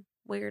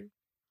 weird.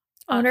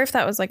 I wonder if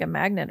that was like a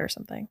magnet or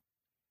something.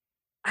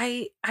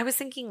 I was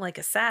thinking like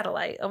a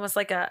satellite, almost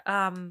like a,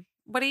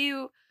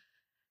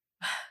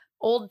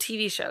 old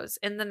TV shows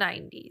in the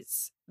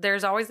 90s.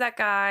 There's always that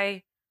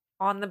guy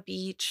on the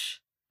beach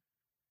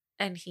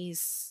and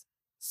he's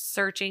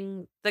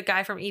searching. The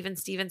guy from Even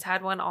Stevens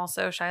had one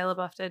also. Shia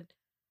LaBeouf did.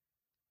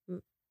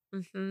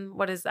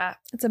 What is that?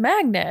 It's a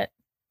magnet.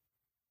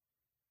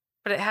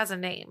 But it has a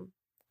name.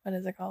 What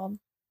is it called?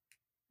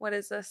 What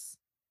is this?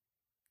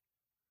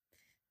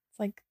 It's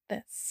like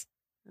this.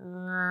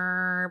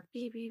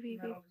 Beep, beep,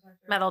 beep, beep.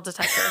 Metal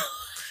detector.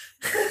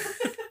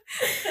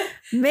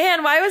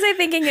 Man, why was I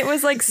thinking it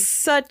was like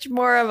such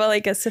more of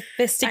a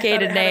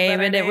sophisticated name,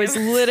 and it was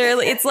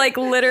literally it's like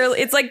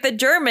the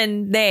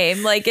German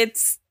name. Like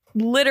it's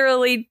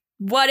literally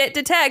what it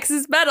detects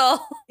is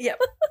metal. Yep.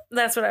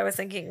 That's what I was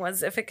thinking,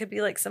 was if it could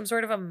be like some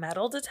sort of a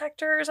metal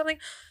detector or something,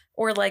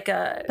 or like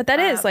a. But that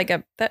is like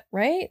that,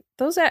 right?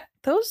 Those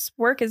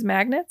work as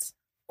magnets,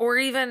 or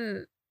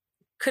even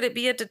Could it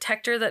be a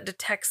detector that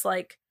detects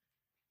like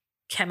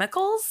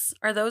chemicals?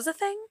 Are those a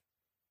thing?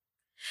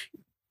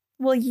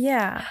 Well,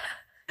 yeah.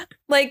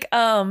 Like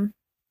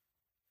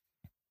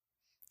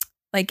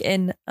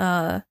in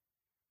don't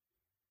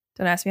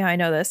ask me how I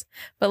know this,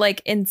 but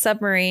like in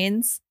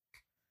submarines,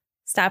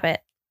 stop it.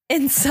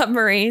 In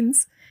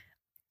submarines,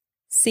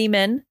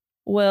 seamen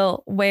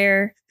will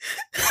wear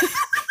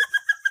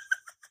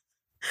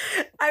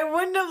I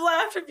wouldn't have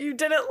laughed if you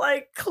didn't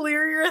like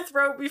clear your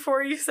throat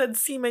before you said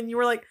semen. You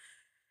were like,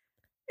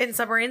 in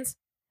submarines?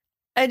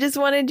 I just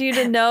wanted you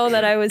to know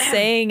that I was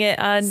saying it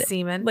on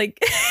semen. Like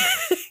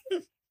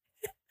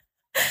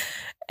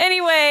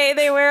anyway,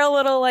 they wear a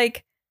little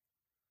like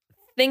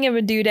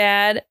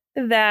thingamadoodad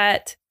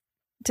that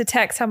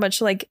detects how much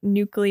like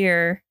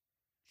nuclear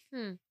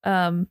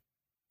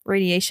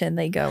radiation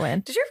they go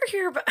in. Did you ever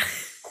hear about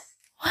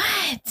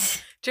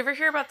what? Did you ever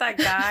hear about that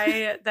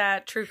guy,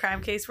 that true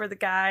crime case where the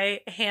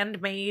guy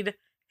handmade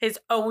his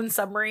own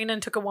submarine and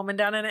took a woman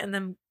down in it and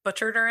then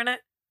butchered her in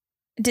it?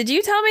 Did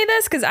you tell me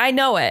this? Because I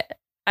know it.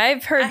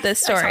 I've heard this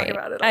story. I talk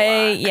about it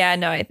a lot. Yeah,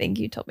 no, I think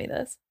you told me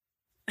this.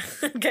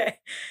 Okay.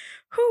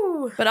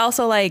 Whew. But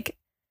also like,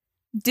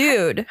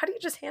 dude. How do you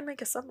just hand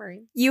make a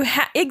submarine? You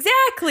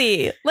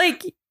exactly.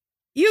 Like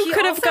you He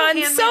could have also gone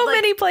handmade, so like,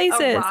 many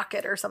places. A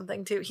rocket or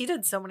something too. He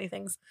did so many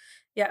things.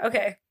 Yeah,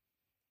 okay.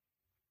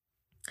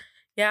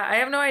 Yeah, I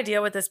have no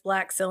idea what this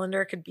black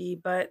cylinder could be,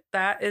 but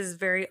that is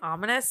very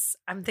ominous.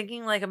 I'm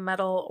thinking like a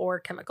metal or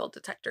chemical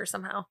detector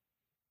somehow.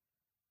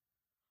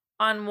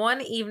 On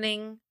one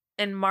evening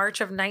in March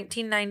of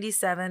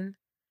 1997,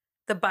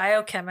 the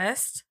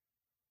biochemist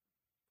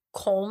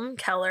Colm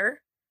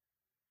Keller,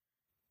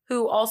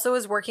 who also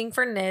is working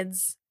for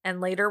NIDS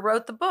and later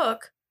wrote the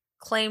book,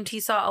 claimed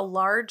he saw a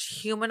large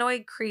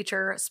humanoid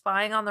creature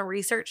spying on the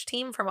research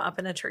team from up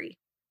in a tree.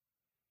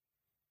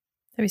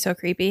 That'd be so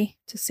creepy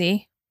to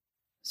see.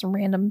 Some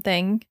random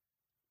thing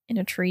in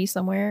a tree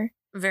somewhere.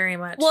 Very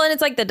much. Well, and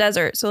it's like the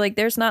desert. So like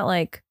there's not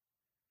like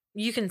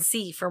you can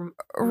see from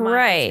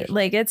right. usually.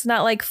 Like it's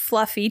not like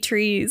fluffy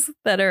trees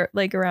that are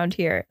like around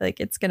here. Like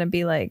it's gonna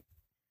be like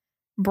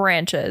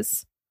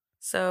branches.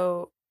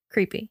 So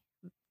creepy.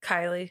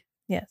 Kylie.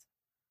 Yes.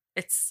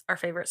 It's our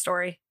favorite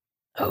story.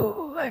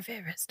 Oh, our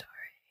favorite story.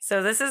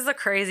 So this is the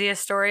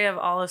craziest story of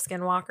all of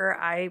Skinwalker,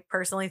 I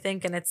personally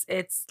think, and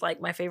it's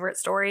like my favorite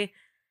story.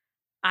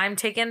 I'm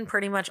taking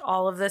pretty much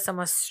all of this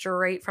almost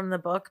straight from the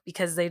book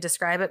because they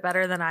describe it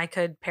better than I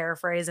could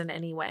paraphrase in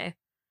any way.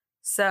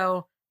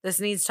 So this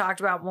needs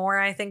talked about more,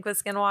 I think,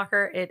 with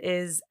Skinwalker. It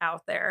is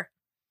out there.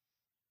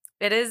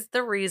 It is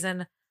the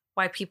reason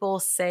why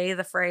people say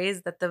the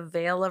phrase that the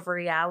veil of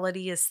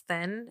reality is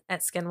thin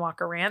at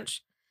Skinwalker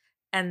Ranch.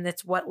 And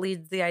it's what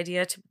leads the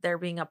idea to there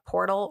being a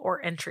portal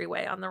or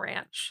entryway on the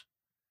ranch.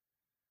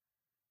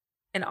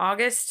 In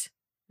August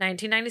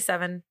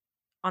 1997,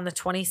 on the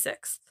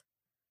 26th,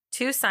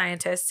 two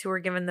scientists who were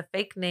given the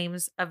fake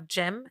names of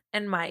Jim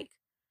and Mike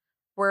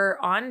were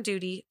on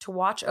duty to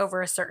watch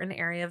over a certain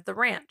area of the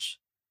ranch.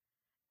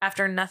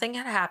 After nothing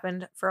had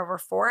happened for over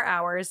 4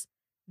 hours,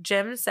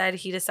 Jim said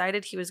he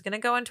decided he was going to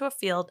go into a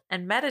field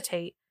and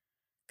meditate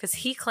because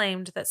he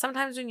claimed that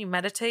sometimes when you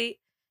meditate,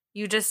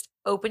 you just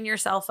open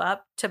yourself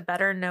up to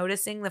better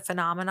noticing the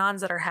phenomenons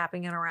that are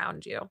happening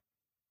around you.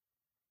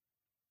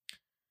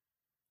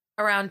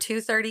 Around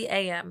 2:30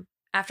 a.m.,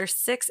 after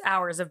 6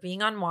 hours of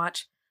being on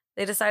watch,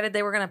 they decided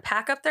they were going to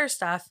pack up their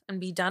stuff and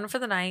be done for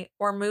the night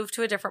or move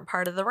to a different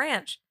part of the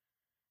ranch.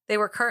 They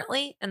were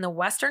currently in the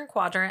western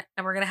quadrant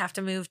and were going to have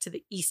to move to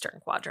the eastern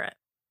quadrant.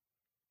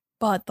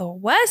 But the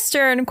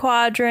western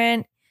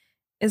quadrant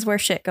is where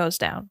shit goes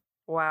down.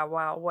 Wild,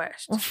 wild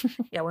west.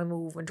 Yeah, we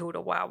move into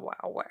the wild,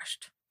 wild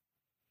west.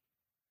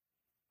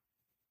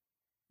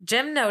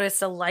 Jim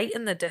noticed a light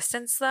in the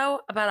distance,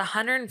 though, about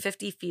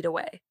 150 feet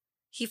away.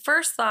 He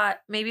first thought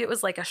maybe it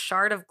was like a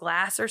shard of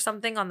glass or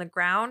something on the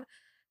ground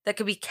that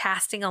could be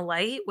casting a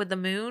light with the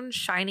moon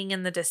shining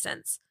in the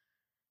distance.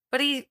 But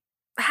he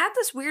had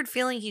this weird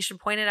feeling he should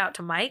point it out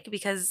to Mike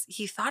because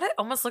he thought it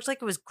almost looked like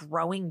it was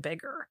growing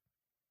bigger.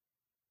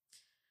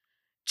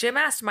 Jim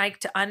asked Mike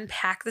to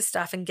unpack the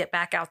stuff and get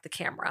back out the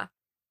camera.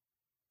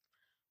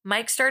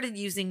 Mike started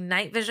using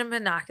night vision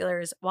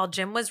binoculars while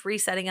Jim was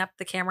resetting up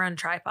the camera on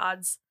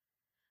tripods.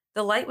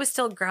 The light was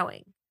still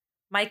growing.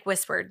 Mike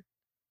whispered,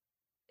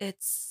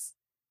 It's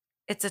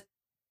a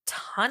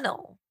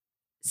tunnel.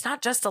 It's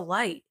not just a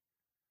light.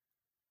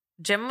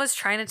 Jim was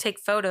trying to take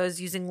photos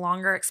using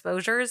longer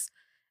exposures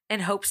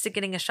in hopes to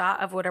getting a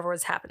shot of whatever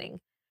was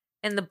happening.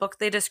 In the book,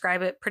 they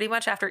describe it pretty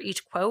much after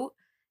each quote.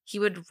 He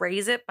would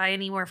raise it by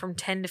anywhere from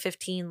 10 to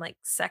 15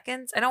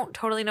 seconds. I don't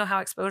totally know how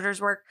exposures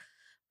work,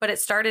 but it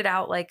started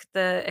out like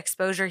the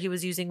exposure he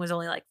was using was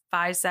only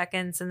 5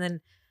 seconds. And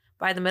then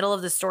by the middle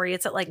of the story,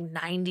 it's at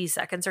 90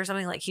 seconds or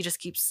something. He just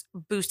keeps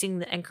boosting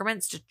the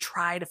increments to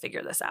try to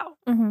figure this out.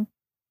 Mm-hmm.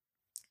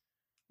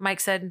 Mike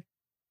said,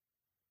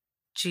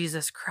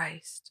 Jesus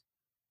Christ,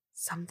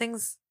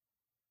 something's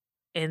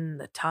in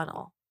the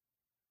tunnel.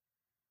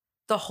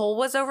 The hole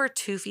was over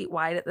 2 feet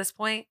wide at this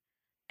point,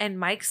 and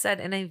Mike said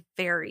in a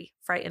very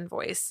frightened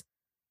voice,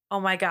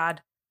 Oh my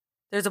God,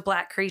 there's a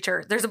black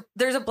creature.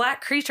 There's a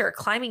black creature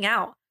climbing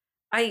out.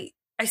 I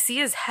see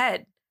his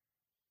head.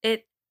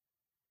 It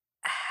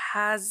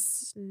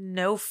has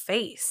no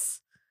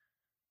face.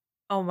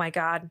 Oh my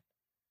God.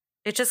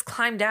 It just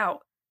climbed out.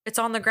 It's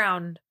on the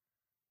ground.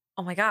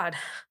 Oh my God.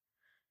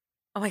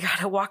 Oh my God.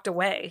 I walked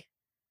away.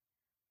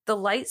 The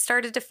light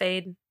started to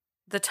fade.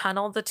 The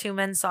tunnel the two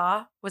men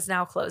saw was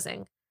now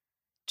closing.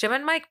 Jim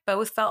and Mike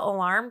both felt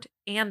alarmed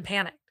and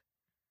panicked.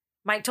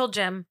 Mike told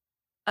Jim,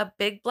 a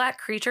big black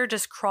creature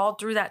just crawled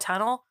through that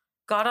tunnel,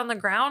 got on the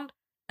ground,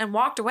 and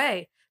walked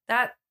away.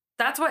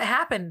 That's what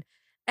happened.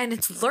 And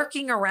it's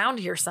lurking around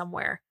here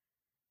somewhere.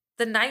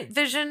 The night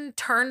vision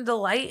turned the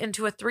light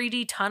into a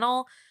 3D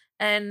tunnel,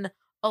 and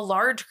a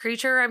large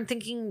creature, I'm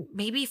thinking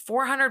maybe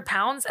 400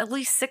 pounds, at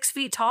least 6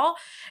 feet tall,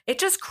 it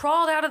just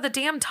crawled out of the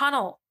damn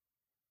tunnel.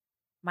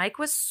 Mike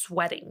was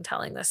sweating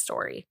telling this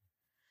story.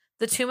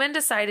 The two men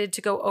decided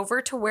to go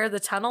over to where the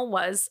tunnel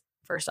was.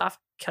 First off,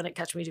 couldn't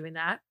catch me doing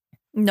that.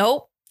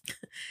 Nope.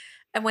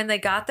 And when they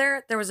got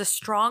there, there was a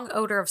strong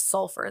odor of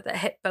sulfur that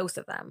hit both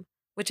of them,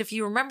 which if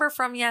you remember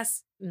from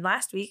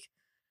last week,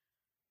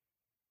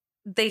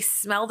 they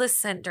smell this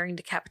scent during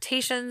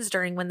decapitations,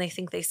 during when they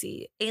think they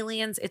see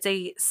aliens. It's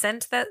a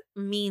scent that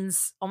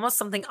means almost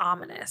something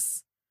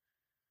ominous.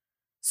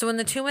 So when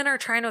the two men are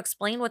trying to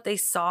explain what they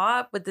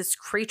saw with this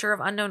creature of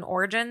unknown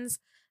origins,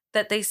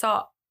 that they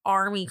saw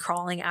army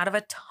crawling out of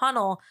a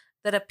tunnel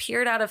that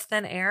appeared out of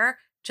thin air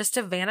just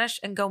to vanish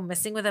and go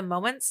missing within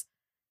moments,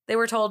 they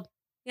were told,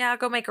 yeah,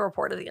 go make a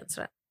report of the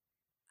incident.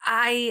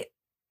 I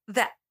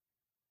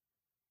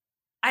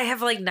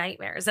have like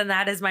nightmares, and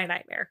that is my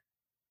nightmare.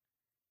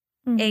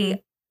 Mm-hmm.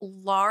 A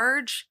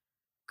large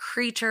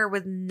creature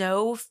with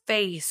no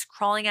face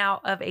crawling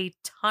out of a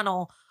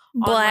tunnel.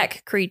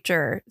 Black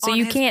creature. So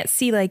you can't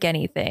see like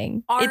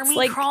anything. Army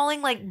it's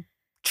crawling, like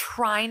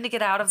trying to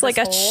get out of this like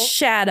hole. A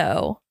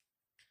shadow.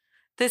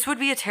 This would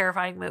be a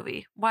terrifying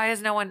movie. Why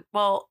is no one?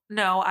 Well,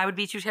 no, I would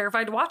be too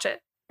terrified to watch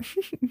it.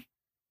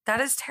 That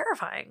is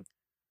terrifying.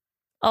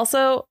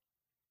 Also,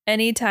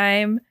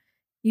 anytime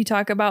you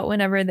talk about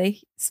whenever they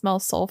smell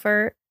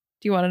sulfur,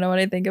 do you want to know what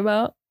I think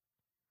about?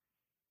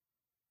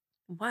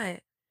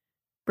 What?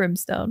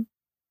 Brimstone.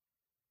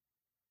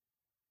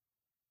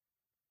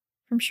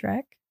 From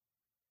Shrek.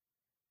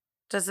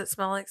 Does it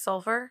smell like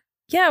sulfur?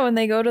 Yeah, when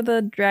they go to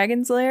the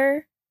dragon's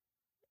lair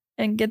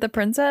and get the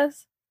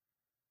princess.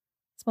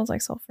 It smells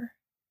like sulfur.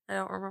 I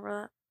don't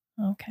remember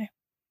that. Okay.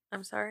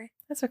 I'm sorry.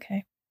 That's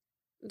okay.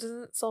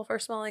 Doesn't sulfur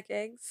smell like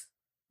eggs?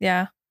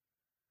 Yeah.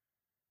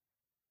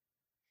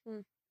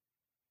 I'm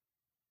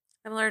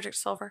allergic to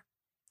sulfur.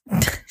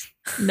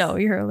 No,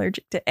 you're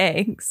allergic to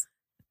eggs.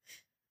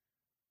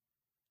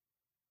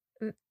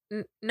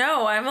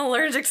 No, I'm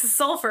allergic to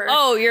sulfur.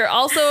 Oh, you're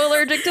also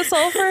allergic to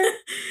sulfur?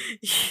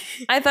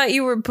 I thought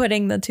you were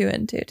putting the two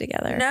and two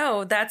together.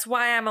 No, that's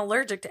why I'm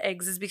allergic to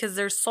eggs, is because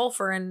there's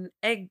sulfur in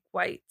egg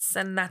whites,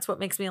 and that's what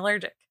makes me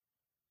allergic.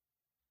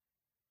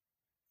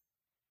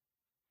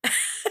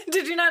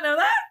 Did you not know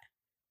that?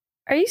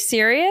 Are you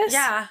serious?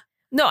 Yeah.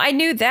 No, I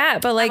knew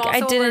that, but like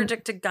I'm also I didn't.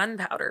 allergic to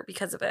gunpowder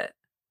because of it.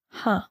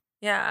 Huh.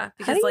 Yeah,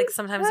 because like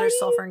sometimes there's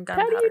sulfur in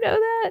gunpowder. How do you know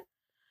that?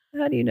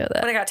 How do you know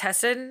that? When I got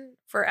tested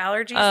for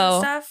allergies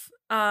and stuff.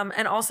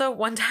 And also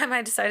one time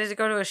I decided to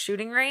go to a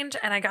shooting range,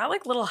 and I got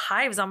like little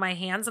hives on my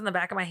hands, on the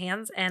back of my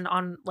hands, and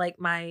on like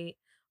my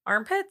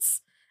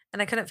armpits.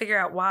 And I couldn't figure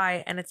out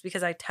why. And it's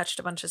because I touched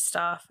a bunch of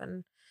stuff,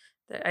 and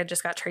I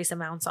just got trace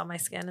amounts on my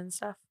skin and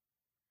stuff.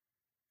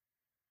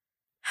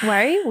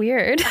 Why are you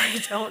weird?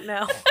 I don't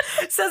know.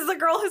 Says the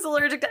girl who's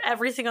allergic to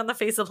everything on the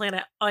face of the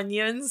planet.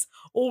 Onions.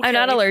 Okay. I'm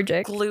not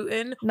allergic.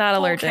 Gluten. Not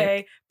allergic.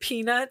 Okay.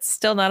 Peanuts.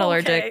 Still not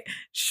allergic. Okay.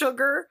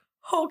 Sugar.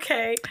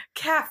 Okay.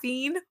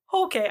 Caffeine.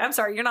 Okay. I'm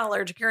sorry. You're not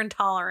allergic. You're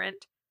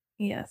intolerant.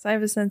 Yes, I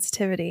have a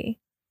sensitivity.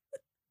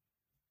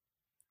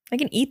 I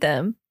can eat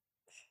them.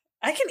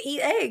 I can eat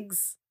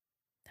eggs.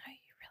 No,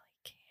 you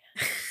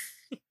really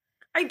can't.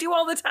 I do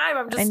all the time.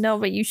 I'm just I know,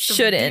 but you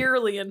shouldn't.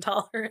 Severely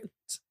intolerant.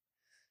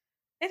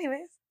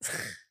 Anyways.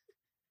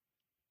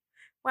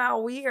 Wow,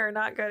 we are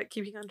not good at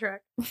keeping on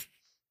track.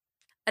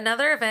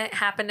 Another event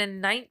happened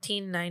in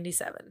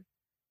 1997.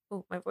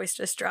 Oh, my voice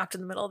just dropped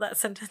in the middle of that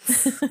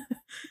sentence.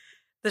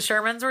 The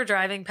Shermans were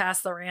driving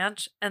past the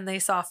ranch, and they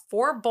saw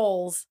 4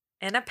 bulls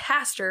in a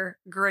pasture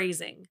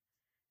grazing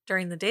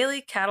during the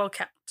daily cattle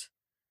count.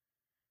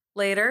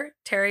 Later,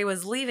 Terry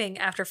was leaving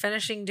after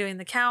finishing doing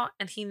the count,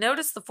 and he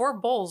noticed the 4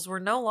 bulls were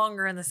no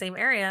longer in the same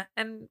area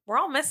and were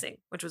all missing,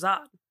 which was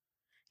odd.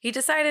 He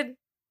decided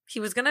he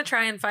was going to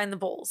try and find the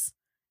bulls,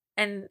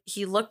 and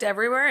he looked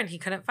everywhere and he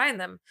couldn't find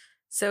them.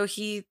 So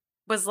he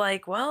was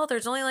like, well,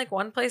 there's only like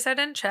one place I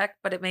didn't check,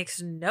 but it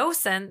makes no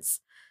sense,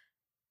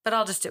 but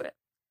I'll just do it.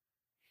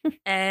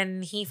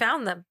 And he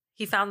found them.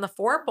 He found the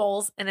 4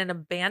 bulls in an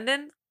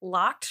abandoned,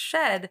 locked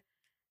shed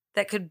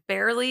that could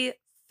barely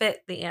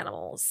fit the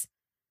animals,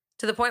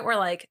 to the point where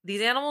like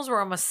these animals were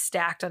almost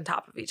stacked on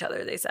top of each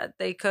other. They said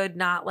they could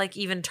not like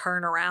even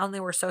turn around. They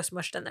were so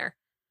smushed in there.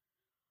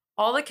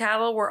 All the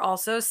cattle were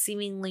also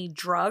seemingly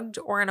drugged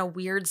or in a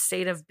weird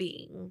state of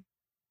being.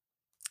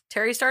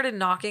 Terry started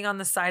knocking on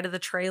the side of the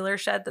trailer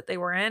shed that they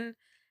were in,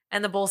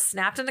 and the bull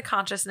snapped into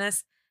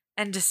consciousness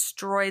and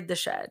destroyed the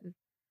shed.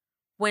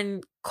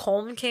 When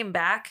Colm came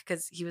back,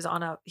 because he was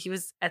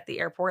at the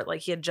airport,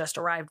 like he had just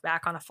arrived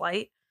back on a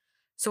flight.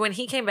 So when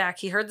he came back,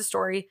 he heard the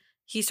story.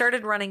 He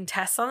started running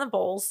tests on the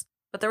bulls,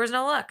 but there was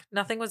no luck.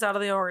 Nothing was out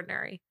of the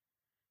ordinary.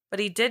 But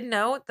he did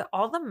note that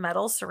all the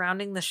metal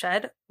surrounding the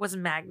shed was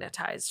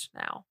magnetized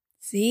now.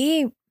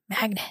 See?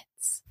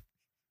 Magnets.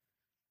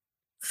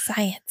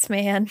 Science,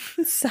 man.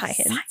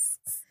 Science.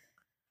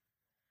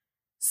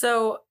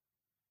 So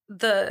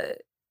there's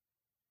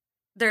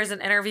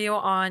an interview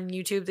on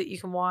YouTube that you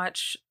can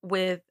watch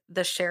with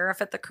the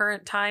sheriff at the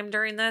current time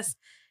during this.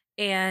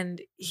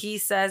 And he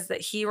says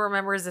that he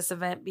remembers this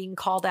event being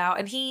called out,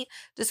 and he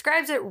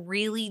describes it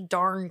really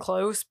darn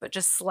close, but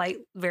just slight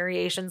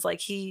variations. Like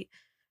he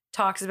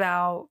talks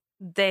about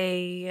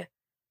they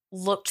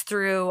looked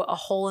through a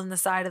hole in the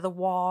side of the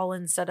wall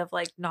instead of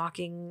like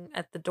knocking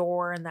at the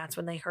door. And that's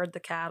when they heard the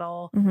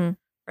cattle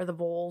or the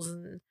bulls.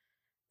 And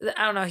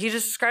I don't know. He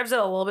just describes it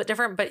a little bit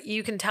different, but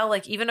you can tell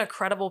like even a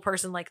credible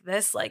person like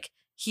this, like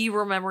he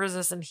remembers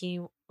this and he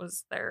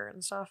was there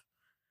and stuff.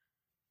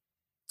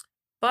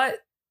 But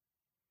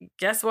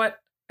guess what?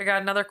 I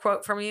got another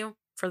quote from you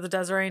for the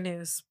Desiree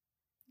News.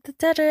 The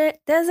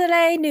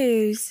Desiree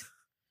News.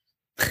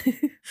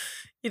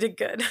 You did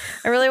good.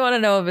 I really want to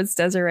know if it's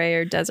Desiree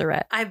or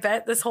Deseret. I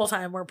bet this whole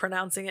time we're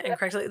pronouncing it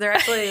incorrectly. They're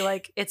actually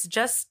like, it's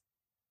just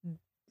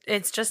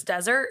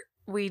desert.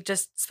 We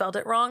just spelled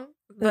it wrong.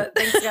 But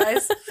thanks,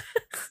 guys.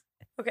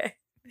 Okay.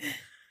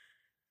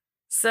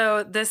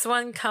 So this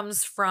one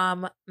comes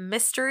from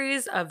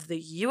Mysteries of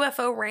the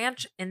UFO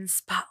Ranch in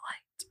Spotlight.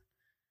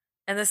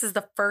 And this is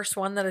the first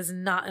one that is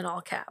not in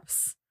all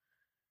caps.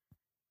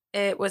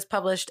 It was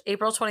published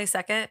April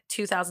 22nd,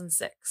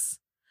 2006.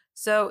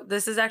 So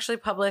this is actually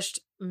published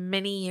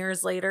many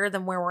years later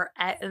than where we're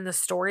at in the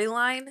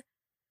storyline.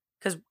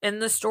 Because in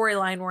the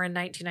storyline, we're in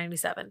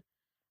 1997.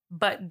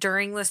 But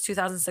during this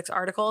 2006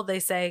 article, they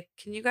say,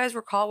 can you guys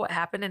recall what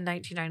happened in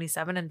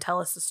 1997 and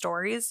tell us the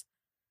stories?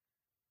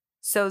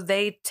 So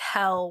they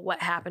tell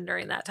what happened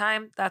during that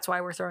time. That's why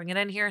we're throwing it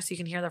in here so you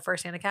can hear the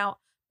firsthand account.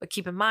 But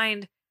keep in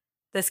mind,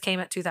 this came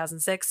at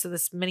 2006, so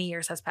this many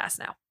years has passed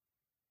now.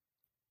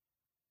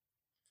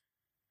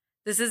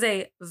 This is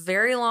a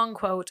very long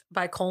quote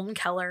by Colm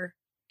Keller,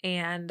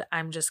 and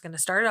I'm just going to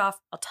start it off.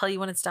 I'll tell you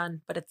when it's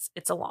done, but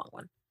it's a long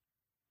one.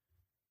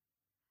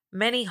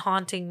 Many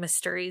haunting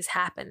mysteries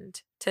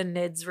happened to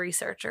NIDS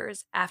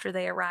researchers after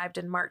they arrived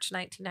in March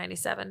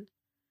 1997.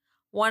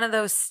 One of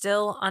those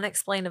still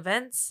unexplained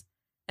events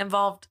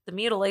involved the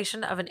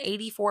mutilation of an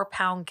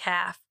 84-pound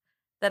calf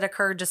that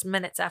occurred just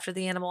minutes after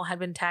the animal had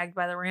been tagged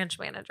by the ranch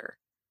manager.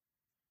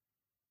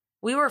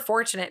 We were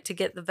fortunate to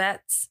get the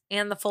vets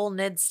and the full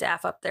NIDS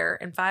staff up there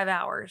in 5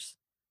 hours.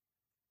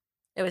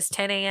 It was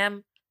 10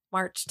 a.m.,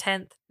 March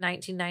 10th,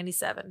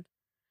 1997.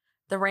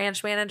 The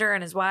ranch manager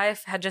and his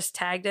wife had just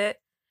tagged it,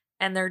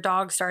 and their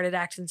dog started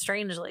acting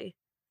strangely.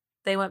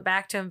 They went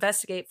back to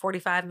investigate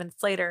 45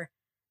 minutes later,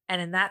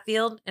 and in that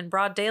field, in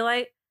broad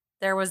daylight,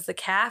 there was the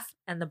calf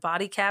and the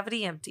body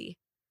cavity empty.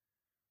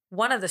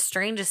 One of the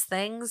strangest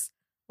things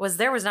was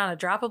there was not a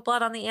drop of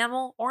blood on the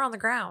animal or on the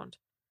ground.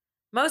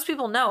 Most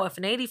people know if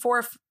an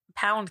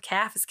 84-pound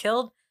calf is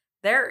killed,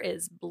 there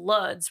is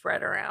blood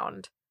spread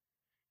around.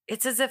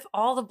 It's as if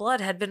all the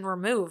blood had been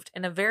removed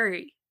in a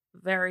very,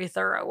 very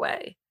thorough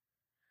way.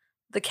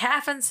 The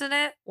calf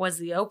incident was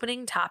the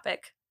opening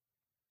topic.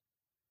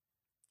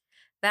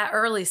 That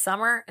early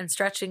summer and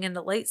stretching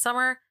into late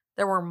summer,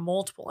 there were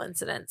multiple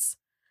incidents.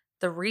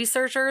 The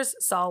researchers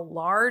saw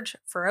large,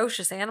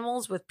 ferocious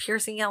animals with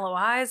piercing yellow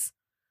eyes.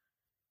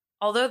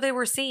 Although they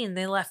were seen,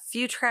 they left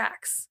few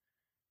tracks,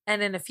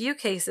 and in a few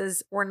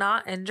cases were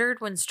not injured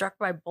when struck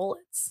by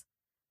bullets.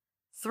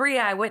 3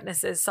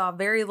 eyewitnesses saw a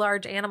very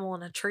large animal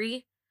in a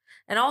tree,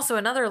 and also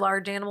another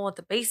large animal at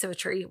the base of a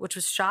tree, which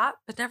was shot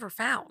but never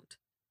found.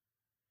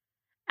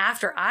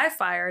 After I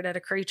fired at a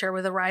creature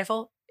with a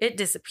rifle, it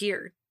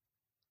disappeared.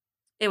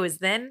 It was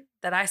then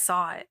that I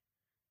saw it.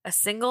 A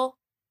single,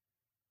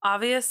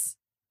 obvious,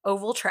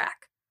 oval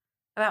track,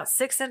 about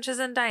 6 inches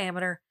in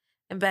diameter,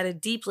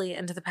 embedded deeply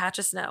into the patch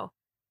of snow.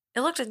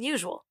 It looked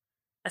unusual.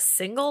 A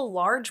single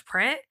large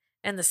print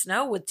in the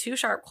snow with 2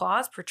 sharp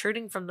claws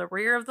protruding from the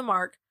rear of the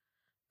mark,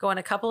 going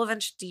a couple of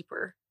inches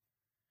deeper.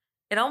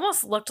 It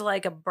almost looked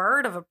like a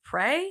bird of a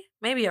prey,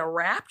 maybe a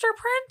raptor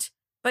print,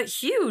 but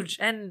huge,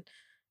 and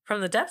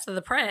from the depth of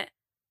the print,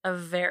 a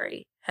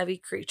very heavy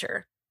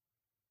creature.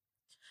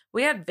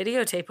 We had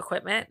videotape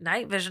equipment,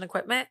 night vision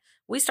equipment.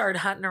 We started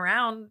hunting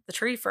around the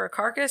tree for a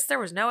carcass. There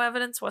was no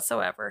evidence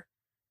whatsoever.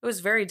 It was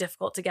very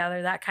difficult to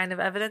gather that kind of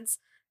evidence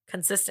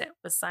consistent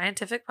with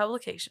scientific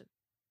publication.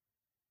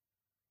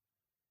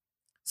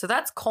 So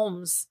that's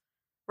Colm's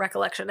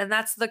recollection, and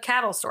that's the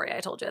cattle story I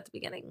told you at the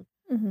beginning.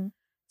 Mm-hmm.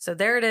 So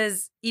there it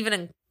is, even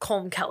in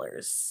Colm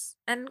Keller's.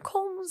 And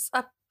Colm's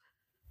a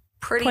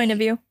pretty... Point of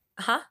view.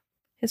 Huh?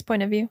 His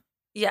point of view.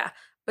 Yeah,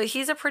 but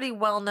he's a pretty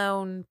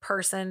well-known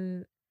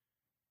person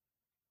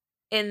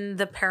in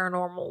the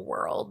paranormal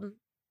world.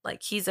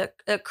 Like, he's a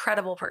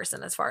credible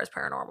person as far as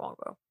paranormal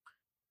go.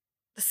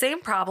 The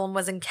same problem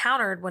was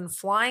encountered when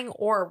flying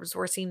orbs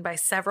were seen by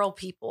several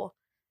people.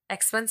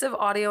 Expensive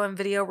audio and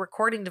video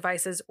recording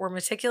devices were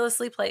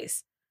meticulously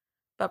placed,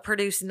 but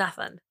produced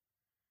nothing.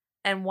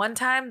 And one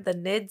time, the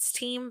NIDS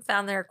team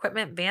found their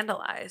equipment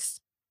vandalized,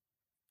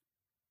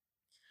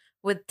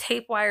 with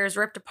tape wires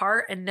ripped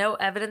apart and no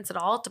evidence at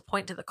all to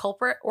point to the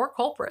culprit or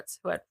culprits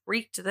who had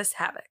wreaked this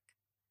havoc.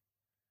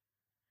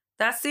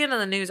 That's the end of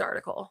the news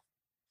article.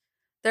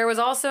 There was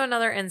also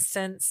another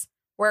instance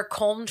where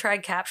Colm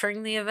tried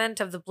capturing the event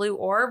of the blue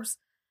orbs,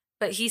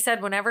 but he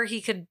said whenever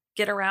he could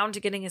get around to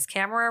getting his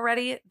camera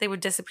ready, they would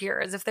disappear,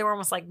 as if they were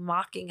almost like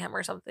mocking him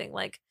or something,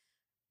 like,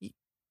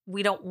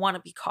 we don't want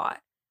to be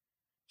caught.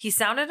 He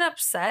sounded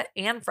upset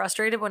and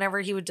frustrated whenever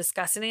he would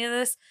discuss any of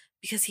this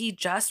because he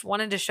just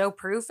wanted to show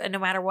proof, and no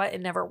matter what,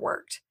 it never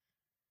worked.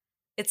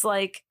 It's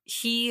like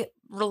he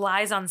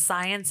relies on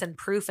science and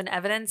proof and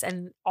evidence,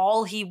 and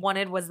all he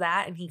wanted was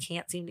that, and he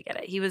can't seem to get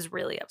it. He was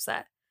really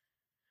upset.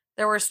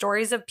 There were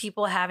stories of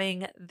people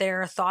having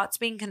their thoughts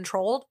being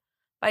controlled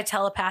by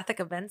telepathic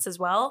events as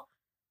well.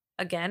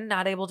 Again,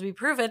 not able to be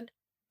proven,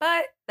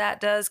 but that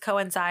does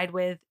coincide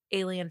with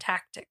alien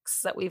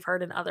tactics that we've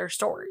heard in other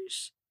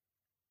stories.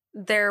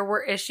 There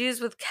were issues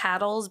with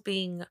cattle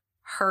being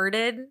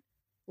herded,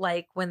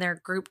 like when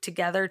they're grouped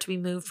together to be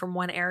moved from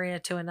one area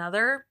to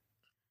another,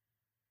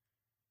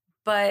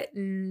 but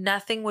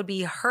nothing would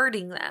be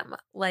hurting them.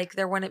 Like,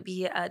 there wouldn't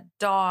be a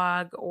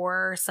dog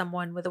or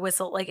someone with a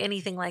whistle, like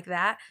anything like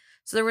that.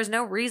 So there was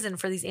no reason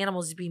for these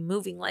animals to be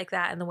moving like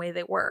that in the way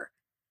they were.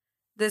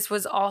 This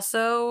would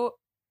also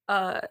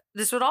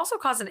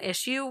cause an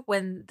issue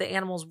when the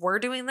animals were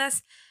doing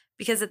this,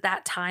 because at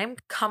that time,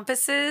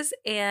 compasses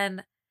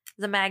and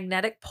the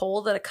magnetic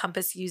pole that a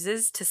compass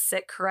uses to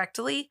sit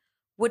correctly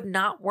would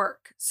not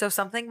work. So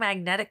something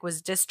magnetic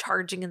was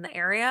discharging in the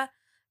area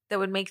that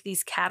would make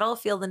these cattle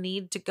feel the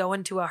need to go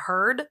into a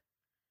herd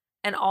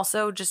and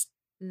also just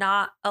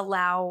not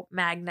allow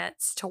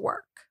magnets to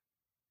work.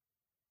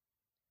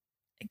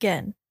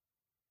 Again,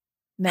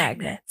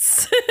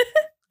 magnets.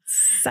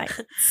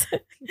 Science.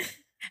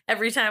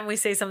 Every time we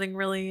say something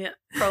really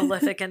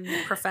prolific and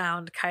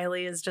profound,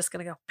 Kylie is just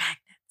going to go,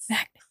 magnets.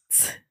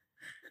 Magnets.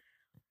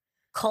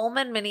 Colm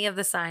and many of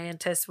the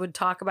scientists would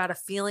talk about a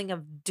feeling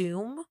of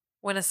doom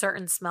when a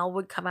certain smell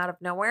would come out of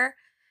nowhere,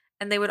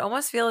 and they would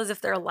almost feel as if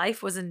their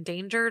life was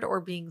endangered or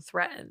being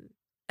threatened.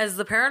 As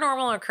the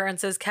paranormal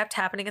occurrences kept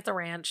happening at the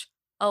ranch,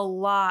 a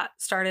lot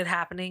started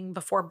happening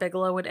before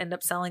Bigelow would end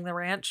up selling the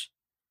ranch.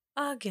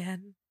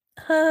 Again.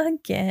 I'm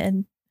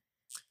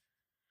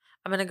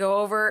going to go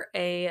over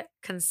a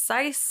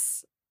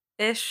concise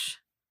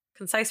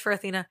for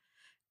Athena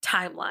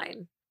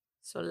timeline.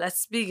 So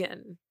let's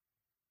begin.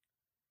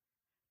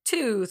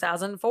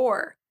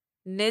 2004.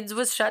 NIDS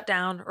was shut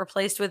down,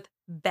 replaced with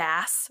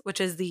BASS, which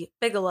is the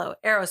Bigelow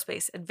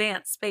Aerospace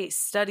Advanced Space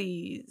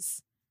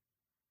Studies.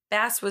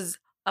 BASS was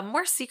a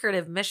more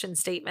secretive mission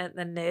statement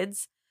than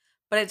NIDS,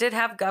 but it did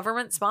have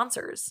government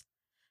sponsors.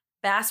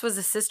 BASS was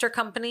a sister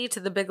company to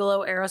the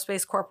Bigelow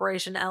Aerospace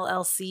Corporation,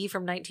 LLC,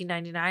 from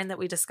 1999 that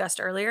we discussed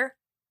earlier.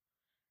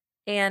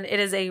 And it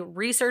is a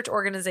research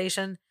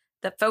organization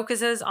that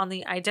focuses on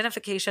the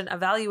identification,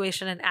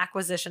 evaluation, and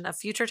acquisition of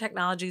future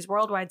technologies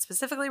worldwide,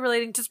 specifically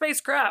relating to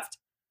spacecraft.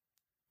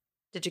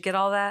 Did you get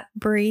all that?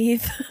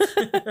 Breathe.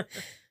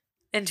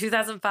 In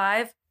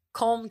 2005,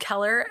 Colm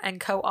Keller and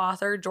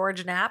co-author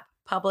George Knapp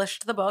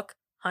published the book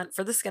Hunt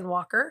for the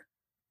Skinwalker,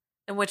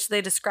 in which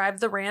they described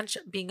the ranch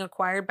being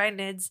acquired by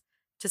NIDS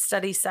to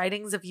study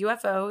sightings of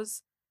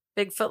UFOs,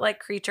 Bigfoot-like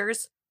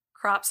creatures,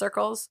 crop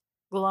circles,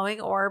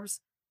 glowing orbs,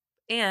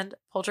 and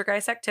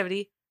poltergeist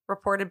activity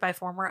reported by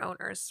former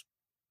owners.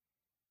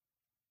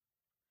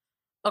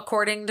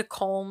 According to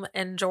Colm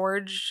and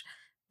George,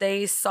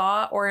 they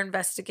saw or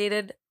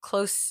investigated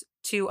close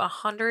to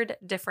 100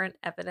 different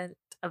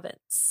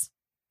events.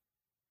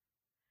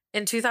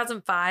 In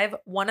 2005,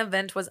 one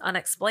event was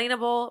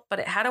unexplainable, but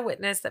it had a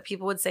witness that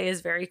people would say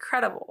is very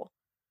credible.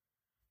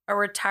 A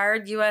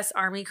retired U.S.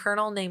 Army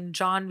colonel named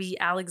John B.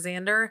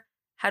 Alexander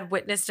had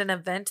witnessed an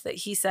event that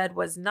he said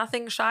was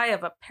nothing shy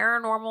of a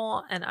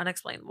paranormal and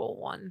unexplainable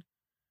one.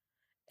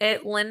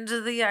 It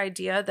lended the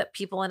idea that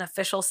people in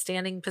official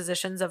standing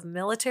positions of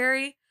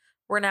military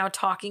were now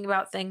talking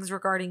about things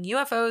regarding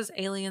UFOs,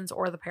 aliens,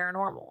 or the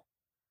paranormal.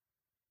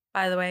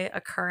 By the way, a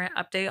current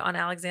update on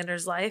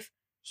Alexander's life.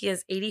 He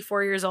is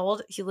 84 years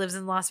old. He lives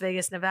in Las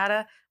Vegas,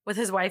 Nevada, with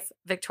his wife,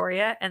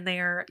 Victoria, and they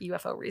are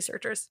UFO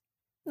researchers.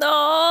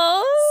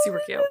 No,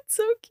 super cute. That's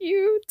so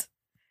cute.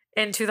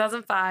 In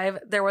 2005,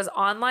 there was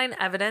online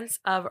evidence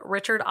of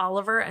Richard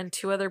Oliver and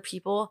two other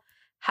people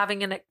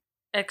having an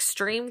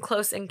extreme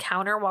close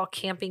encounter while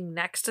camping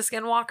next to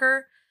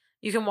Skinwalker.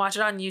 You can watch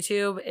it on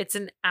YouTube. It's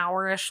an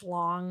hour-ish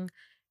long.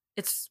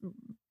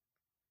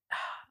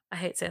 I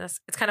hate saying this.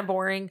 It's kind of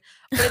boring,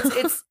 but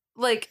it's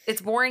like,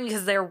 it's boring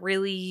because they're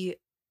really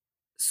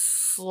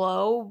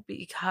slow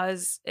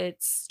because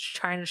it's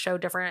trying to show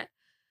different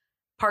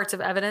parts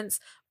of evidence,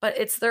 but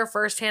it's their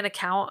firsthand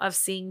account of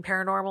seeing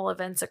paranormal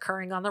events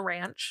occurring on the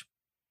ranch.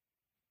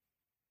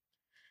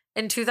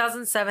 In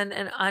 2007,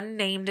 an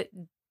unnamed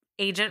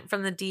agent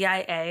from the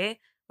DIA,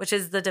 which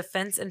is the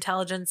Defense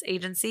Intelligence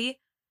Agency,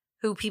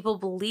 who people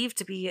believe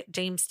to be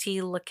James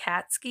T.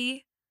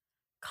 Lakatsky,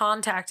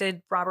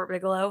 contacted Robert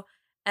Bigelow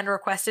and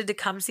requested to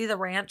come see the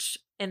ranch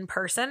in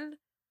person.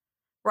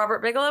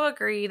 Robert Bigelow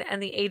agreed,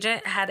 and the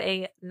agent had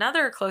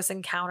another close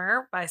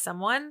encounter by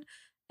someone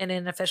in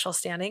an official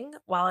standing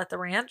while at the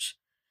ranch.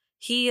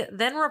 He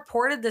then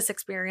reported this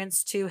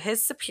experience to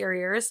his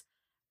superiors,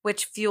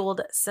 which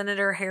fueled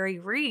Senator Harry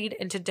Reid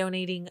into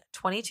donating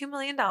 $22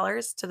 million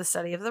to the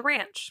study of the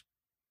ranch.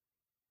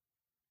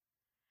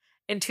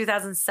 In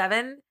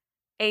 2007,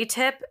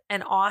 ATIP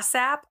and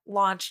OSAP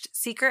launched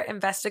secret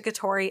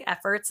investigatory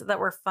efforts that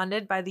were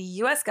funded by the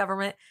U.S.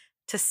 government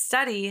to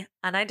study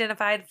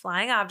unidentified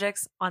flying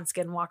objects on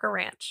Skinwalker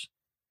Ranch.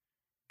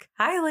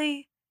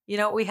 Kylie, you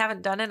know what we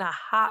haven't done in a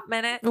hot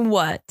minute?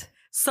 What?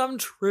 Some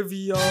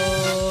trivia.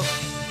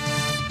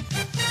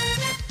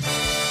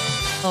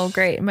 Oh,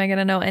 great. Am I going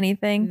to know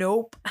anything?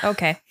 Nope.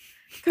 Okay.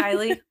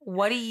 Kylie,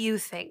 what do you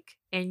think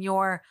in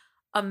your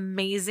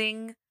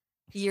amazing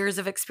years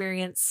of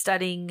experience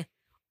studying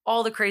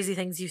all the crazy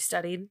things you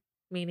studied,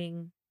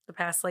 meaning the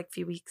past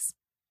few weeks?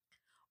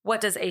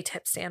 What does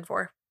ATIP stand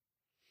for?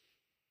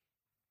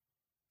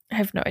 I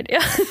have no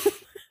idea.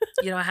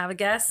 You don't have a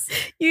guess?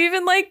 You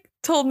even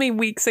told me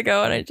weeks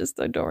ago and I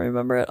don't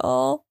remember at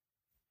all.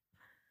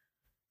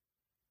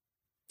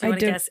 Do you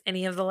want to guess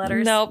any of the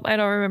letters? Nope, I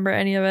don't remember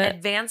any of it.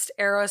 Advanced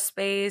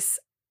Aerospace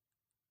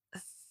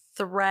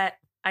Threat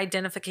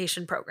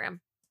Identification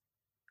Program.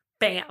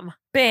 Bam.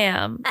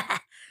 Bam.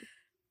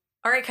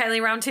 All right,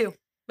 Kylie, round 2.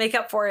 Make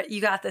up for it.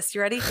 You got this. You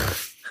ready?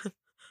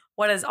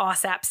 What does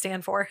OSAP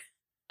stand for?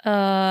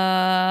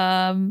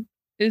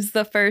 Is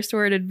the first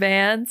word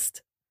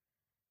advanced?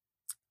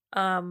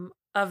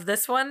 Of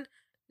this one?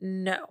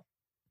 No.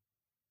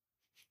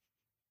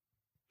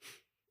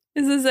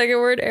 Is the second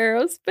word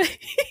aerospace?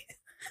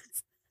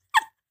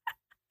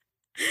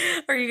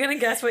 Are you going to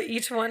guess what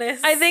each one is?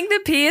 I think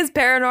the P is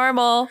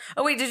paranormal.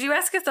 Oh, wait. Did you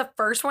ask if the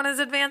first one is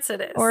advanced? It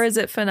is. Or is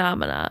it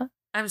phenomena?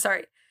 I'm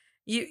sorry.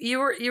 You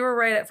were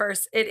right at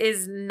first. It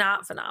is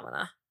not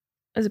phenomena.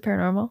 Is it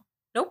paranormal?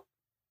 Nope.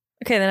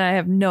 Okay, then I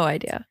have no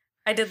idea.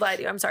 I did lie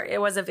to you. I'm sorry.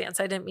 It was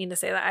advanced. I didn't mean to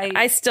say that.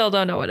 I still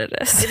don't know what it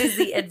is. It is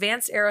the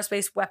Advanced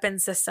Aerospace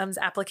Weapons Systems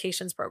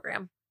Applications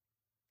Program.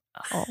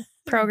 Oh,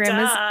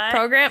 program is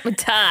program.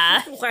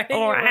 Why didn't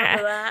you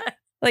remember that?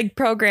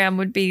 Program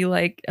would be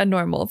a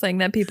normal thing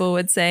that people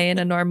would say in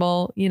a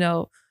normal,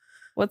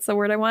 what's the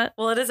word I want?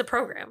 Well, it is a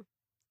program.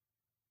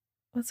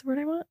 What's the word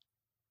I want?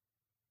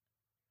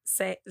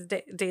 Say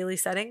daily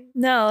setting?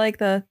 No,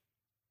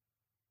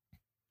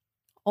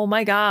 oh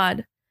my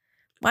God.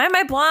 Why am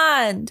I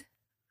blonde?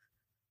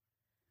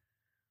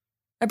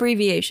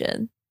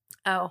 Abbreviation.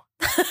 Oh.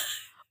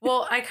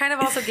 Well, I kind of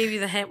also gave you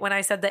the hint when I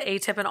said that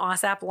ATIP and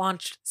OSAP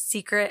launched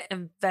secret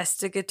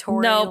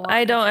investigatory. Nope,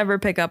 I don't ever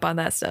pick up on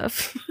that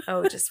stuff.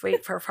 Oh, just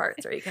wait for part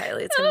 3,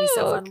 Kylie. It's going to be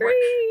so fun. Great.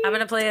 I'm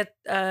going to play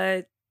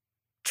a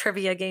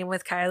trivia game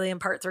with Kylie in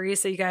part 3,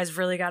 so you guys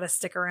really got to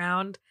stick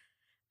around.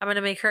 I'm going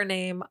to make her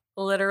name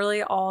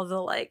literally all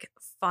the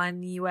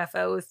fun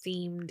UFO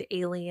themed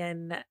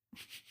alien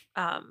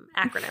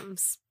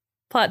acronyms.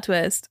 Plot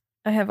twist.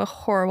 I have a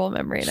horrible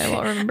memory and I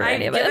won't remember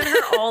any of it. I've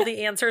given her all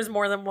the answers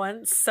more than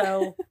once,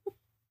 so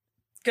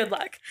good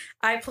luck.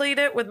 I played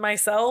it with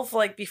myself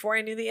before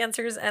I knew the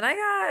answers, and I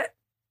got,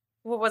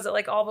 what was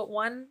it, all but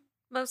one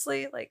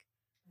mostly?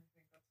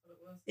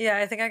 Yeah,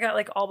 I think I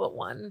got all but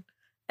one.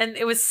 And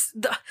it was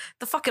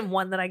the fucking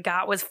one that I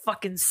got was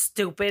fucking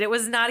stupid. It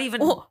was not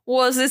even.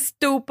 Was it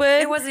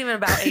stupid? It wasn't even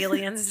about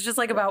aliens. It's just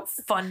about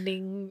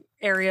funding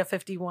Area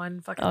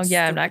 51. Fucking. Oh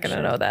yeah, I'm not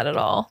gonna know that at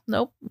all.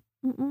 Nope.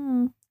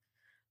 Mm-mm.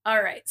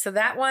 All right, so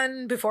that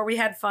one, before we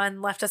had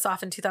fun, left us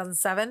off in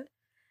 2007.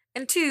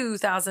 In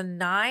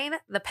 2009,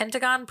 the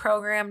Pentagon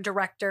program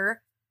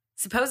director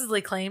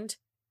supposedly claimed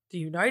the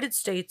United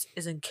States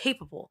is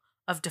incapable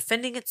of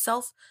defending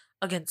itself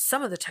against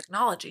some of the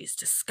technologies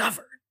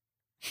discovered.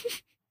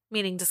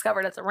 Meaning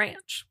discovered at the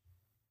ranch.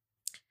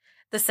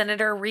 The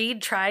Senator Reid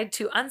tried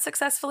to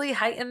unsuccessfully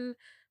heighten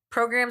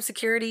program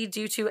security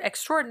due to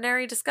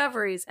extraordinary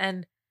discoveries,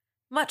 and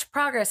much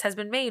progress has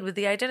been made with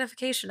the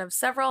identification of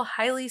several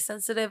highly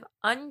sensitive,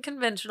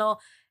 unconventional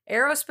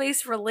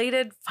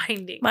aerospace-related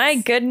findings. My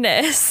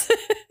goodness.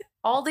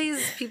 All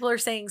these people are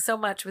saying so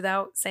much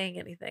without saying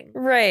anything.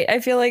 Right. I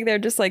feel like they're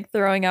just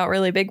throwing out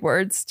really big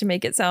words to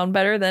make it sound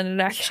better than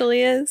it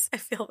actually is. I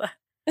feel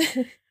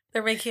that.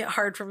 They're making it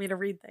hard for me to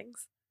read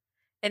things.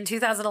 In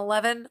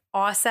 2011,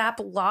 OSAP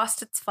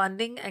lost its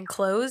funding and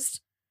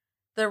closed.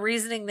 The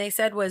reasoning, they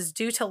said, was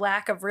due to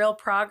lack of real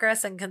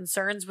progress and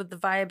concerns with the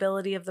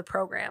viability of the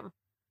program.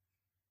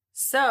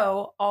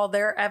 So, all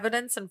their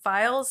evidence and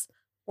files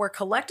were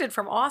collected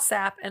from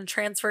OSAP and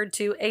transferred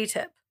to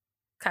ATIP.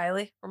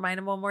 Kylie, remind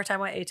them one more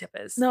time what ATIP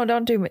is. No,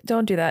 don't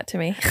do that to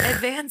me.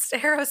 Advanced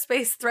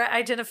Aerospace Threat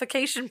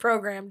Identification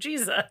Program.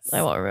 Jesus.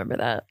 I won't remember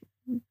that.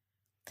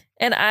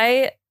 And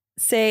I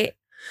say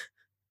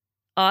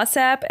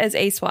OSAP as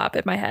ASWAP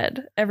in my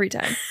head every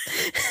time.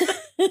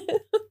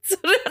 So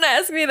don't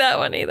ask me that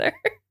one either.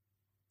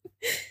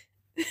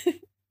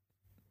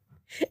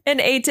 An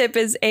A-tip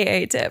is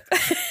AA-tip.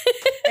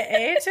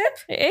 A-tip?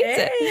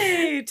 A-tip.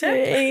 A-tip.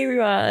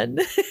 A-Ron.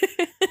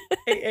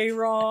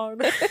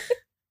 A-Ron.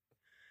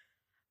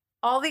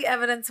 All the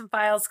evidence and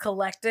files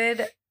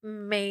collected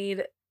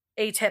made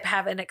A-tip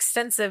have an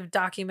extensive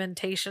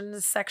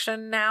documentation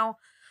section now,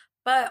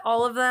 but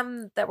all of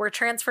them that were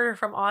transferred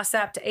from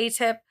OSAP to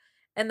A-tip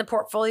and the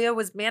portfolio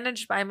was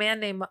managed by a man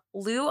named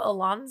Lou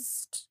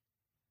Alonzo.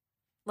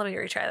 Let me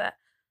retry that.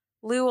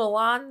 Lou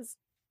Alonzo.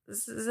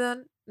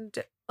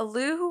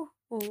 Lou?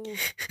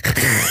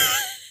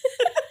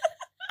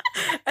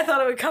 I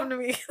thought it would come to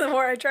me the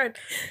more I tried.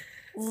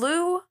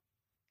 Lou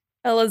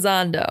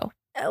Elizondo.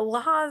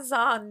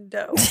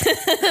 Elizondo.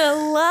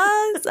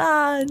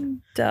 Elizondo.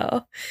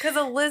 Because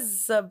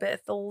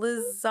Elizabeth.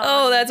 Elizondo.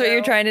 Oh, that's what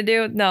you're trying to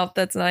do? No,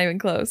 that's not even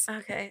close.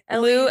 Okay.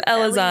 Lou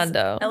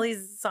Elizondo.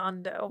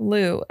 Elizondo.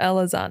 Lou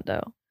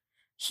Elizondo.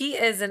 He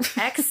is an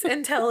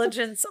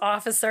ex-intelligence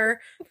officer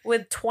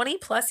with 20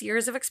 plus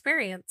years of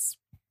experience.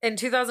 In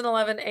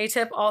 2011,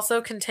 A-tip also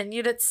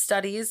continued its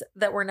studies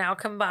that were now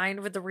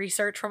combined with the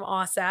research from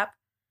OSAP.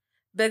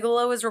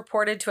 Bigelow is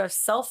reported to have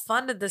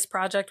self-funded this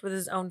project with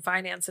his own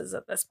finances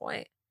at this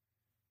point.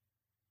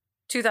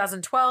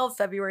 2012,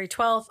 February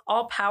 12th,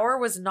 all power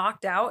was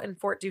knocked out in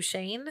Fort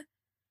Duchesne.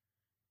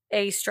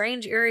 A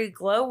strange, eerie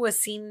glow was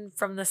seen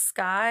from the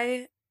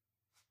sky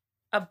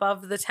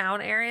above the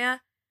town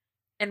area.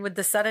 And with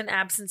the sudden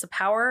absence of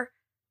power,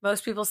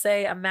 most people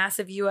say a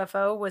massive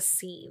UFO was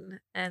seen.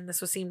 And this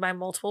was seen by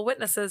multiple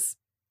witnesses.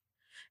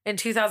 In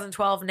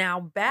 2012, now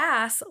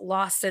BASS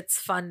lost its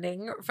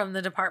funding from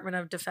the Department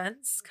of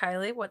Defense.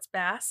 Kylie, what's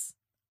BASS?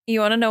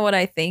 You want to know what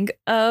I think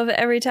of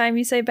every time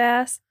you say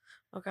bass?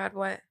 Oh, God,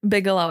 what?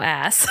 Bigelow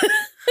ass.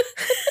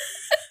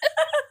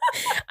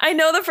 I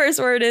know the first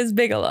word is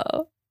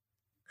Bigelow.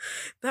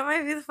 That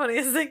might be the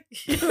funniest thing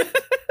you would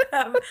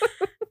have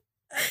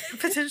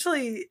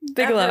potentially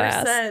Bigelow ever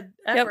ass. said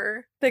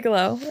ever. Yep.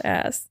 Bigelow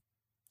ass.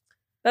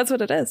 That's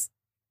what it is.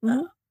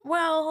 Mm-hmm.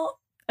 Well,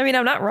 I mean,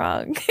 I'm not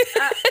wrong.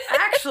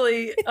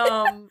 Actually,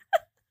 I'm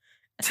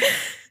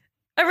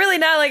really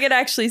not like it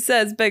actually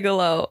says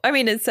Bigelow. I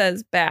mean, it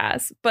says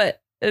bass,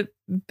 but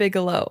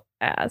Bigelow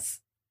ass.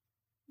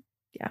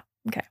 Yeah.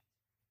 Okay.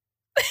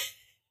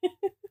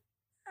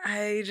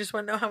 I just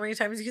want to know how many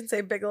times you can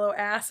say Bigelow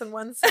ass in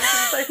one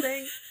sentence, I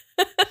think.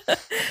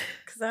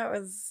 Because that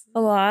was a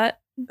lot.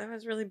 That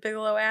was really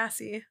Bigelow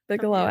assy.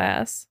 Bigelow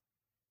ass.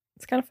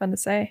 It's kind of fun to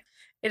say.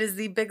 It is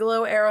the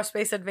Bigelow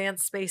Aerospace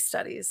Advanced Space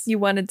Studies. You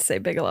wanted to say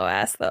Bigelow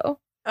ass, though.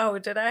 Oh,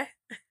 did I?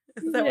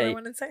 Is that what I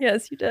wanted to say?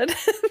 Yes, you did.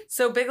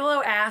 So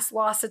Bigelow ass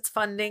lost its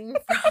funding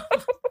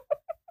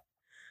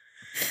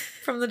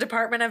from the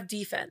Department of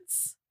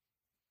Defense.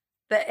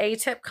 The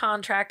A-tip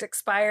contract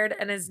expired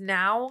and is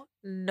now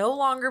no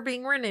longer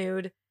being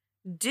renewed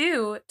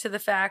due to the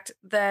fact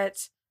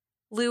that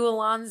Lou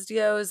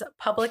Alonzo's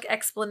public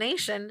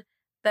explanation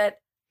that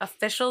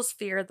officials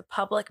fear the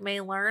public may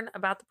learn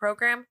about the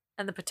program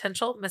and the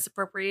potential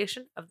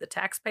misappropriation of the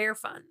taxpayer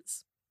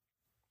funds.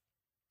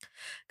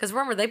 Because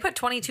remember, they put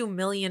 $22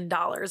 million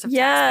of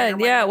taxpayer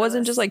money it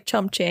wasn't just like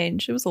chump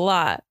change. It was a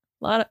lot.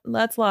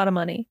 That's a lot of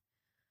money.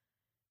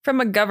 From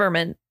a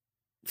government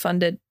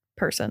funded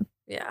person.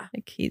 Yeah.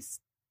 Like he's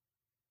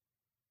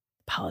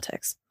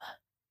politics.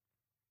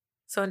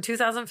 So in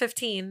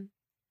 2015,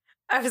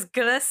 I was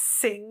gonna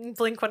sing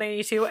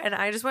Blink-182 and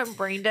I just went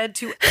brain dead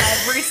to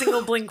every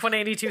single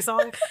Blink-182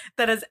 song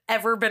that has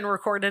ever been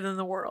recorded in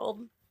the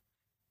world.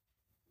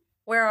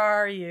 Where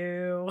are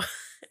you?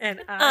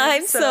 And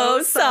I'm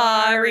so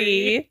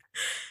sorry.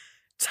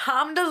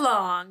 Tom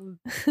DeLonge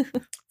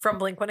from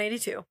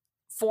Blink-182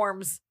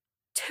 forms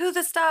To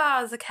the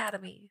Stars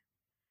Academy.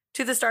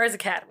 To the Stars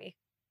Academy.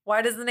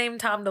 Why does the name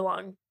Tom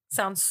DeLonge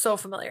sound so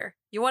familiar?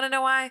 You want to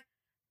know why?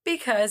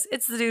 Because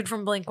it's the dude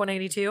from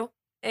Blink-182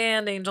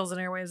 and Angels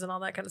and Airwaves and all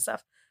that kind of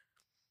stuff.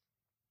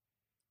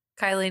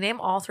 Kylie,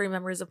 name all three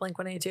members of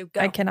Blink-182. Go.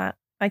 I cannot.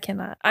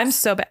 I'm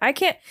so bad. I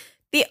can't.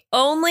 The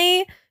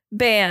only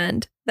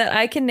band that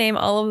I can name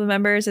all of the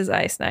members is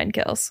Ice Nine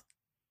Kills.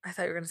 I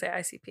thought you were going to say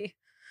ICP.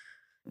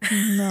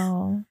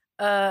 No.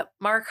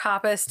 Mark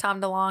Hoppus,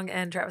 Tom DeLonge,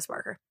 and Travis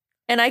Barker.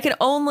 And I can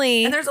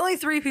only... And there's only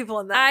three people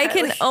in that. I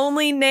can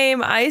only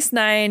name Ice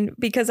Nine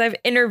because I've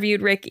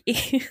interviewed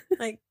Ricky.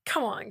 Like,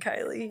 come on,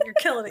 Kylie. You're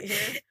killing it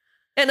here.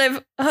 And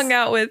I've hung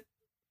out with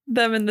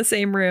them in the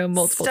same room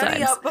multiple times.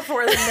 Study up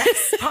before the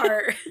next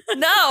part.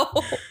 No.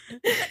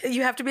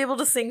 You have to be able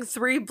to sing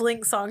 3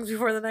 Blink songs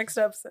before the next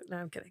episode. No,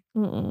 I'm kidding.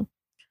 Mm-mm.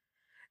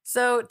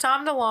 So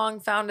Tom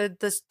DeLonge founded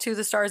this To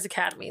the Stars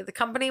Academy. The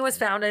company was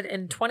founded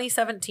in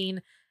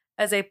 2017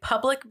 as a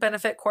public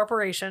benefit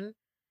corporation.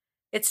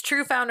 Its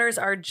true founders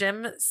are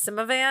Jim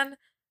Simivan,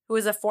 who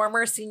is a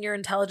former senior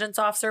intelligence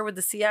officer with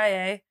the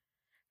CIA,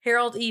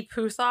 Harold E.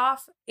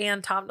 Puthoff,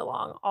 and Tom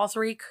DeLonge. All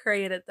three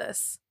created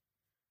this.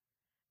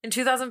 In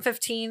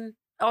 2015,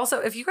 also,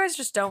 if you guys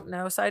just don't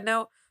know, side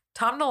note,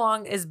 Tom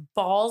DeLonge is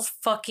balls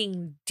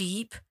fucking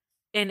deep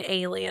in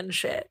alien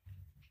shit.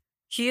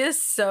 He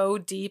is so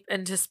deep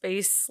into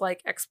space,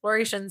 like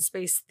exploration,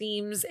 space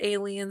themes,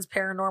 aliens,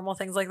 paranormal,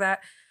 things like that.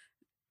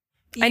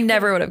 I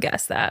never would have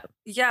guessed that.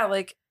 Yeah,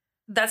 like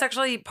that's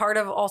actually part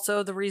of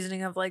also the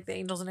reasoning of like the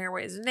Angels and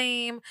Airways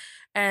name.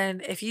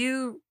 And if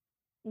you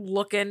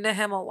look into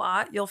him a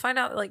lot, you'll find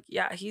out like,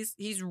 yeah, he's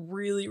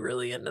really,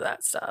 really into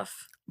that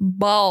stuff.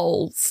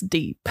 Balls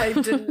deep. I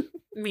didn't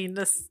mean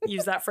to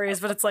use that phrase,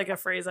 but it's like a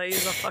phrase I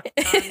use a fucking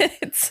ton.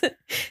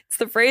 It's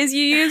the phrase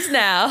you use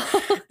now.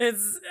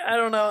 I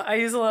don't know. I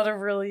use a lot of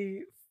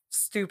really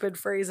stupid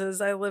phrases.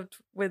 I lived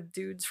with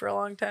dudes for a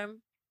long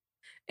time.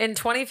 In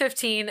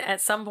 2015,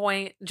 at some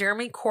point,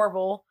 Jeremy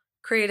Corbell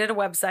created a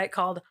website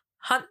called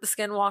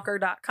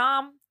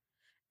huntheskinwalker.com,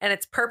 and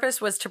its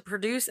purpose was to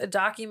produce a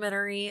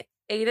documentary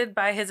aided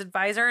by his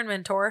advisor and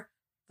mentor,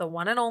 the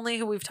one and only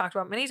who we've talked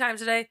about many times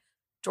today,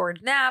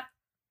 George Knapp,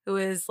 who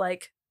is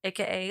like,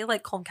 AKA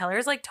like Colm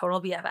Keller's like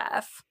total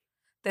BFF.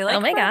 They like, oh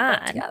my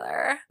God,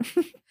 together.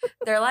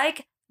 They're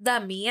like the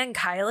me and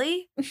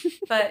Kylie,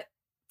 but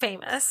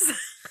famous.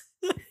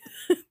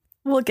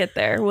 We'll get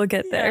there. We'll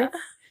get there. Yeah.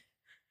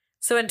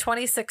 So in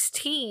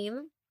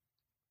 2016,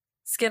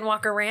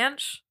 Skinwalker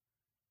Ranch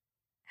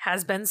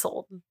has been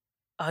sold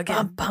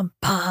again. Bum, bum,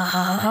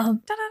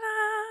 bum.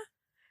 Da-da-da.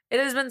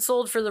 It has been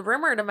sold for the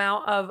rumored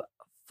amount of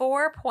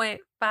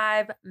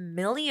 $4.5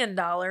 million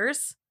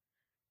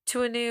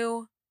to a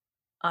new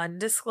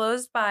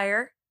undisclosed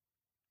buyer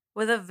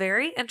with a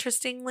very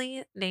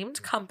interestingly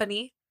named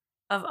company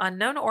of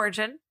unknown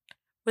origin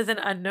with an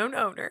unknown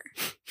owner.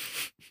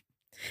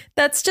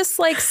 That's just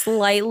like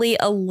slightly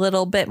a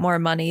little bit more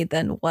money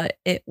than what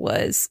it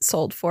was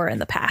sold for in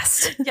the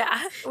past.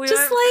 Yeah.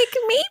 Just like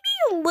maybe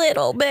a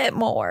little bit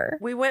more.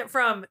 We went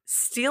from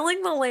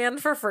stealing the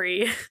land for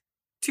free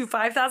to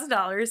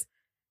 $5,000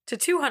 to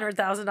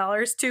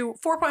 $200,000 to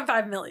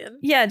 $4.5 million.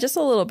 Yeah, just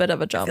a little bit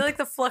of a jump. I feel like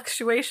the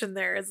fluctuation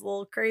there is a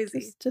little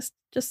crazy. Just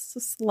a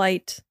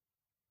slight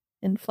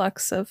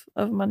influx of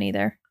money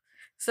there.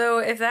 So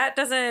if that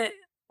doesn't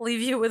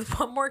leave you with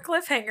one more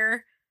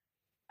cliffhanger,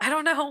 I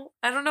don't know.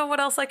 I don't know what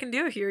else I can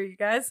do here, you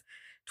guys.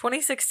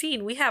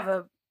 2016, we have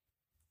a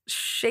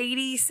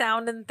shady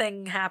sounding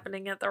thing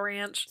happening at the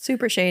ranch.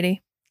 Super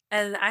shady.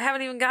 And I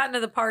haven't even gotten to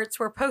the parts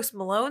where Post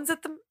Malone's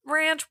at the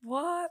ranch.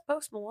 What?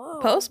 Post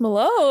Malone? Post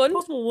Malone?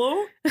 Post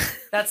Malone?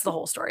 That's the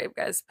whole story,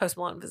 guys. Post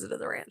Malone visited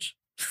the ranch.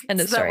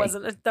 And So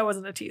that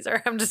wasn't a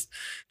teaser. I'm just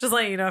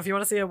letting you know, if you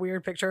want to see a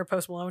weird picture of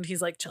Post Malone,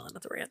 he's like chilling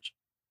at the ranch.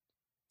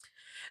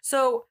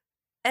 So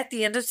at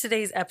the end of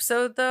today's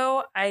episode,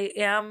 though, I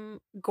am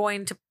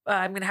going to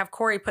I'm going to have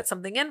Corey put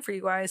something in for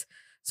you guys.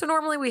 So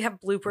normally we have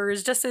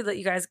bloopers just so that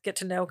you guys get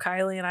to know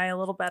Kylie and I a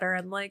little better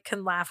and like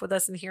can laugh with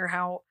us and hear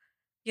how,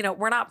 you know,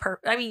 we're not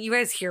perfect. I mean, you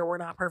guys hear we're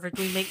not perfect.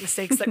 We make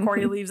mistakes that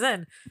Corey leaves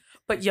in.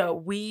 But yo,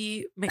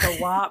 we make a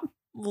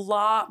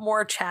lot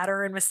more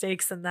chatter and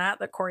mistakes than that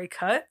Corey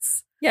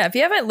cuts. Yeah, if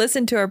you haven't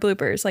listened to our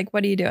bloopers, like,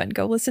 what are you doing?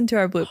 Go listen to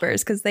our bloopers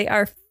because they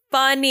are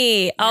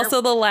funny. Also,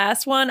 the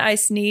last one, I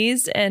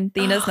sneezed and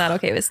Thena's not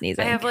okay with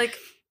sneezing. I have like,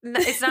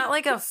 it's not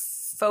like a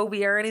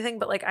phobia or anything,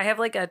 but like I have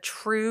like a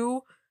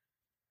true,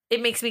 it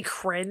makes me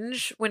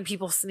cringe when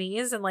people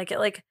sneeze and like it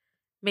like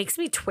makes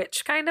me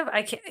twitch kind of.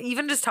 I can't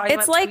even just talking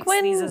It's about like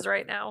when sneezes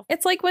right now.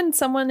 It's like when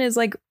someone is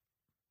like,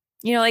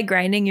 you know, like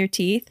grinding your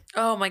teeth.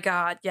 Oh my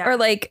God. Yeah. Or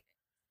like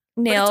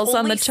nails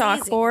on the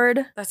chalkboard.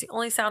 Sneezing. That's the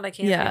only sound I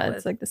can't Yeah, deal it's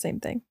with. like the same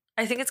thing.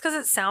 I think it's because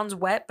it sounds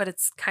wet, but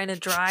it's kind of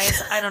dry.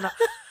 So I don't know.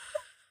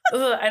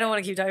 Ugh, I don't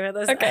want to keep talking about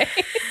this. Okay.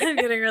 I'm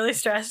getting really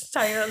stressed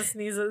talking about the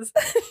sneezes.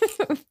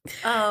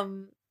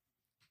 I'm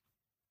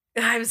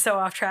so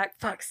off track.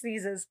 Fuck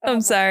sneezes. Oh,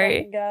 I'm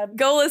sorry. God.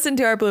 Go listen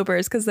to our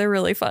bloopers because they're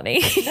really funny.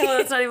 No,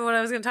 that's not even what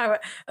I was going to talk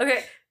about.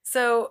 Okay,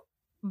 so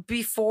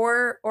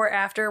before or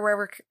after,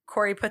 wherever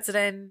Corey puts it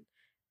in,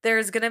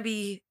 there's going to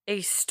be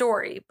a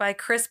story by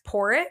Chris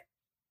Porritt.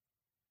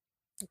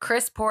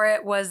 Chris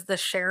Porritt was the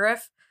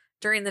sheriff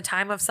during the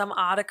time of some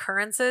odd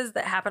occurrences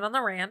that happened on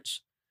the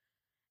ranch.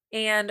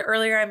 And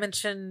earlier I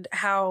mentioned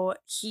how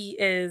he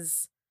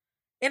is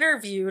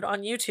interviewed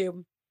on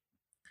YouTube.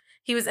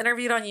 He was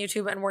interviewed on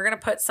YouTube, and we're going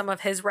to put some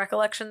of his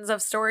recollections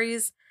of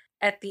stories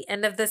at the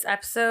end of this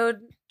episode,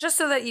 just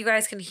so that you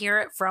guys can hear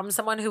it from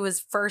someone who was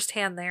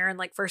firsthand there and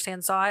like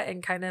firsthand saw it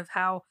and kind of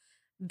how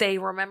they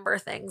remember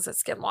things at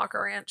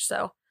Skinwalker Ranch.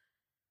 So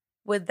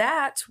with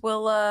that,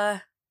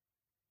 we'll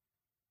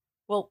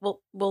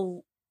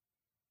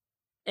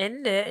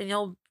end it, and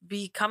you'll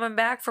be coming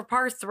back for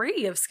part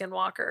 3 of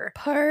Skinwalker.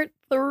 Part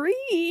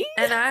 3?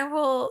 And I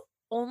will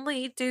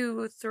only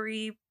do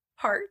 3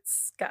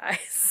 parts,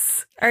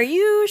 guys. Are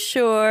you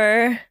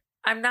sure?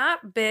 I'm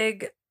not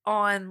big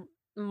on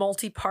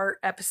multi-part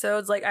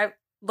episodes. Like I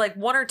like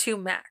 1 or 2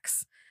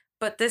 max.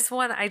 But this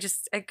one, oh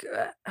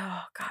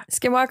God.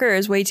 Skinwalker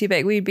is way too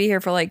big. We'd be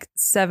here for like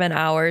 7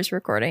 hours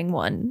recording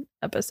one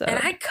episode. And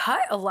I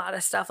cut a lot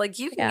of stuff. Like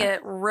you can get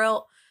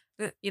real,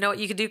 you know what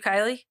you could do,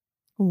 Kylie?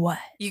 What?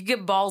 You can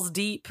get balls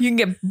deep. You can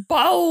get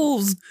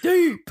balls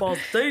deep. Balls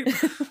deep.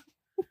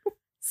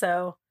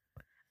 So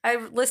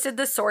I've listed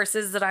the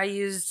sources that I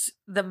used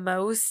the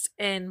most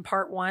in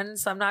part 1,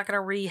 so I'm not going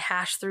to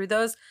rehash through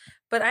those,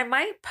 but I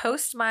might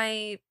post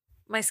my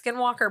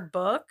Skinwalker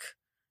book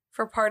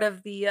for part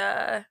of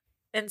the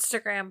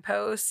Instagram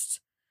post,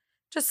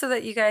 just so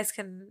that you guys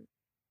can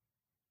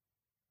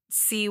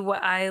see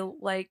what I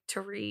like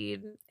to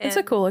read. It's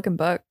a cool looking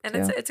book. And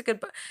too. it's a good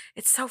book.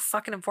 It's so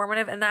fucking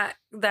informative. And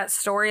that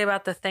story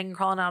about the thing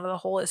crawling out of the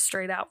hole is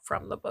straight out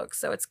from the book.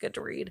 So it's good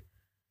to read.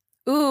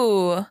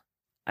 Ooh,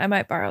 I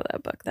might borrow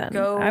that book then.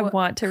 I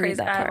want to read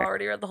that part. I've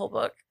already read the whole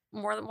book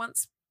more than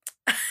once.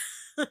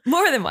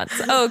 More than once.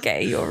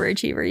 Okay, you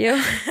overachiever,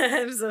 you.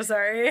 I'm so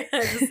sorry.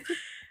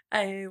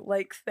 I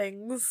like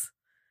things.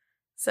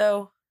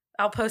 So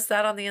I'll post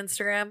that on the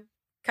Instagram.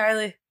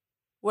 Kylie,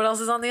 what else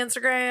is on the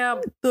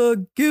Instagram?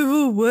 The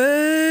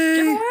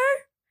giveaway.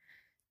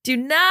 Do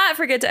not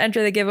forget to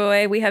enter the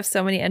giveaway. We have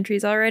so many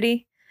entries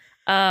already.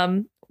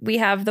 We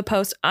have the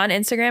post on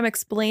Instagram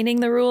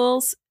explaining the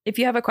rules. If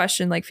you have a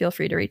question, like, feel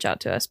free to reach out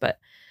to us. But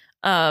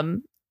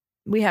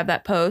we have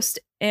that post,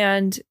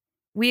 and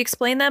we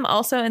explain them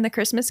also in the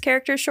Christmas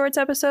character shorts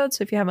episode.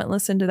 So if you haven't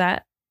listened to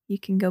that, you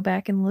can go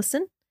back and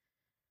listen.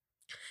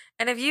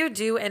 And if you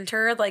do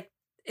enter, like,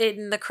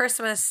 in the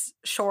Christmas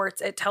shorts,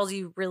 it tells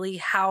you really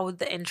how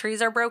the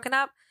entries are broken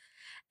up.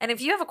 And if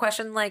you have a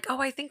question like,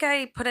 oh, I think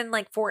I put in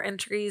like 4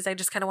 entries, I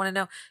just kind of want to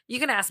know, you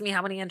can ask me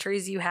how many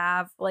entries you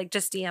have, like,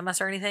 just DM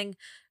us or anything,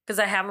 because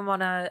I have them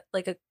on a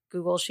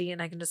Google sheet,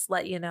 and I can just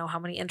let you know how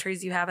many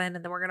entries you have in,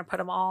 and then we're going to put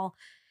them all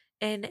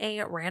in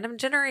a random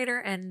generator,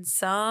 and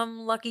some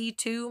lucky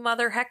 2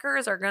 mother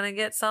heckers are going to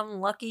get some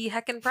lucky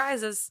heckin'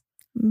 prizes.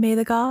 May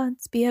the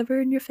gods be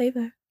ever in your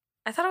favor.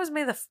 I thought it was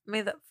may the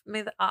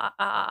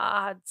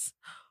odds.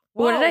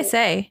 Whoa. What did I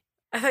say?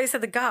 I thought you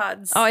said the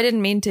gods. Oh, I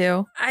didn't mean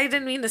to. I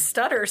didn't mean to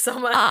stutter so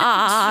much.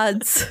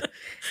 Odds.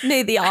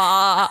 May the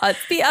odds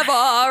be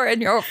ever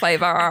in your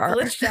favor. I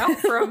glitched out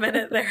for a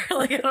minute there.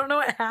 Like, I don't know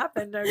what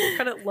happened. I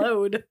couldn't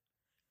load.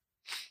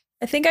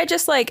 I think I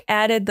just like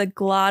added the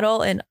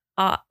glottal and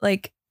I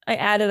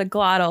added a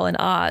glottal and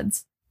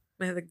odds.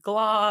 May the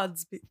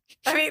glods be.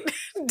 I mean,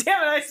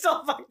 damn it, I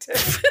still fucked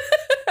it.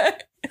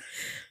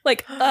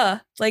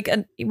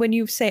 When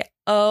you say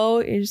oh,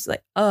 it's just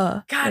like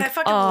God, like I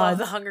fucking love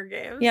the Hunger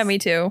Games. Yeah, me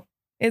too.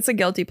 It's a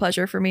guilty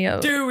pleasure for me.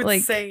 Dude,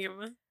 like,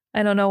 same.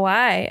 I don't know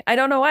why.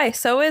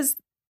 So is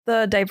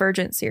the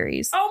Divergent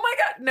series. Oh my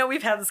God. No,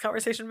 we've had this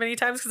conversation many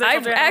times because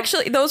I've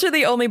actually, those are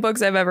the only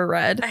books I've ever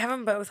read. I have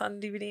them both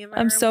on DVD in my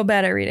I'm room. so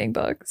bad at reading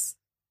books.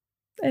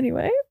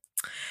 Anyway.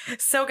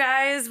 So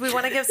guys, we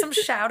want to give some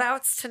shout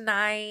outs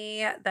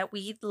tonight that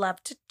we'd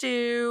love to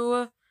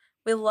do.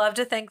 We love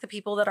to thank the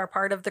people that are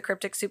part of the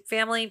Cryptic Soup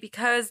family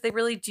because they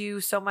really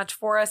do so much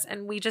for us,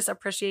 and we just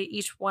appreciate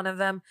each one of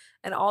them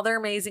and all their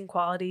amazing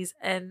qualities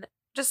and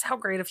just how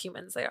great of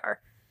humans they are.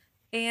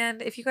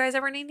 And if you guys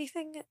ever need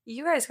anything,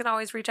 you guys can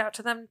always reach out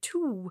to them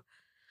too.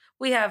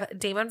 We have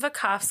Damon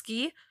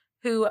Vakovsky,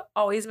 who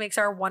always makes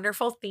our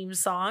wonderful theme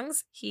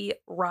songs. He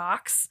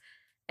rocks,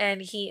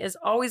 and he is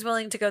always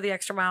willing to go the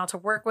extra mile to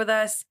work with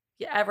us.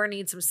 You ever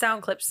need some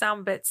sound clips,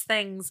 sound bits,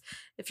 things.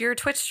 If you're a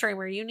Twitch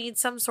streamer, you need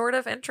some sort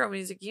of intro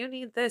music. You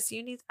need this.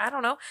 You need, I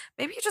don't know.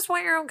 Maybe you just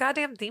want your own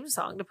goddamn theme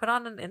song to put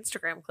on an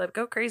Instagram clip.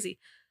 Go crazy.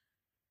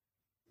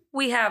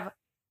 We have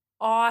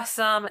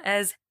awesome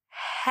as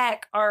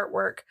heck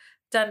artwork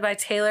done by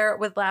Taylor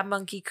with Lab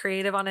Monkey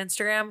Creative on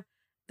Instagram.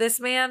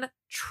 This man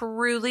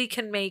truly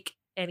can make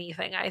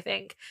anything, I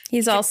think.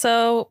 He's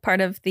also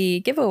part of the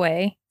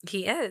giveaway.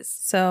 He is.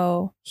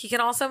 So he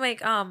can also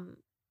make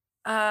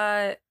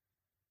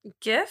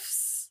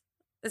GIFs?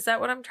 Is that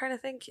what I'm trying to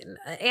think?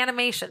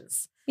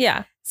 Animations.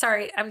 Yeah.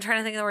 Sorry, I'm trying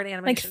to think of the word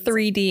animations. Like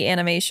 3D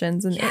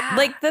animations and Yeah.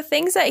 like the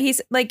things that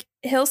he's like,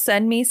 he'll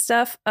send me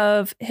stuff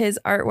of his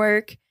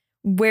artwork,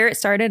 where it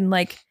started and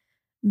like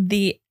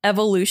the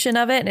evolution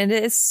of it. And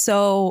it is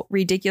so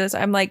ridiculous.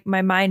 I'm like,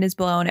 my mind is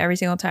blown every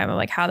single time. I'm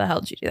like, how the hell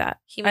did you do that?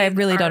 I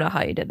really don't know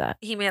how you did that.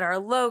 He made our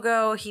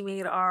logo. He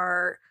made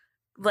our,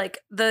 like,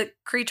 the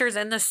creatures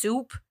in the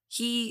soup.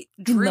 He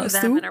drew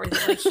them and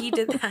everything. Like, he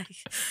did that.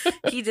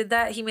 He did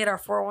that. He made our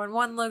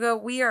 411 logo.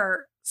 We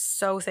are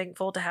so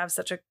thankful to have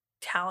such a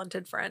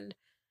talented friend.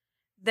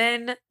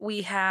 Then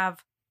we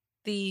have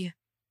the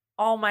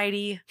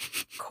almighty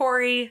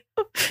Corey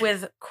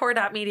with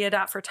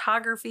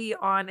core.media.photography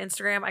on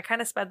Instagram. I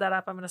kind of sped that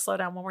up. I'm going to slow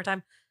down one more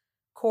time.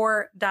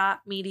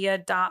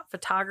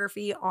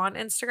 core.media.photography on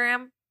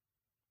Instagram.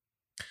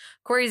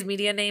 Corey's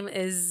media name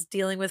is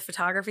dealing with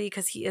photography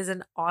because he is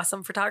an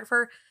awesome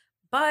photographer.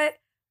 But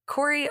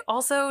Corey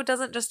also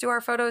doesn't just do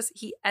our photos.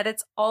 He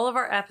edits all of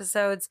our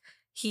episodes.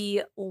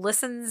 He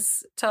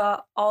listens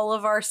to all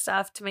of our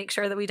stuff to make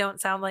sure that we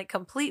don't sound like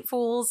complete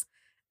fools.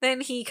 Then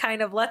he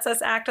kind of lets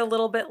us act a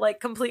little bit like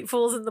complete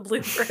fools in the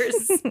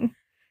bloopers.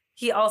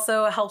 He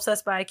also helps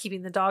us by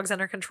keeping the dogs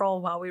under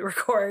control while we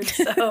record.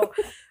 So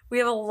we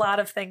have a lot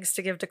of things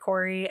to give to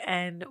Corey,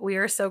 and we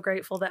are so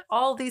grateful that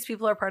all these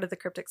people are part of the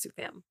Cryptic Soup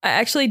fam. I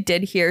actually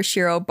did hear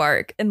Shiro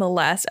bark in the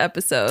last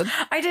episode.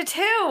 I did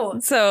too.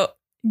 So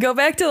Go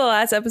back to the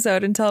last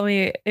episode and tell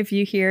me if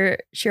you hear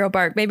Cheryl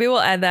bark. Maybe we'll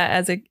add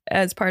that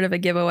as part of a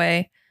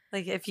giveaway.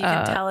 Like if you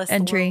can tell us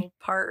entry, the little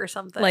part or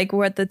something. like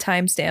what the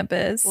timestamp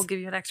is. We'll give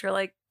you an extra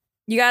like.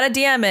 You gotta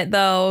DM it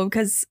though,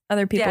 because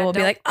other people will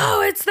be like,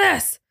 "Oh, it's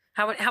this."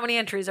 How many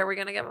entries are we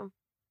gonna give them?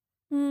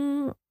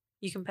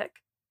 You can pick.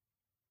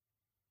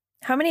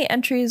 How many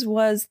entries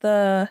was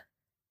the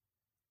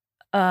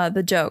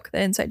joke,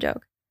 the inside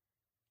joke?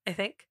 I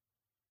think.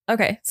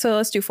 Okay, so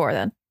let's do 4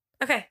 then.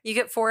 Okay, you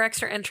get 4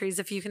 extra entries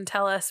if you can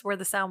tell us where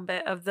the sound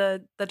bit of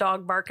the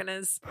dog barking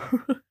is.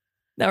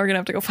 Now we're gonna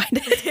have to go find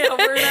it. Yeah,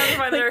 we're gonna have to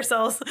find it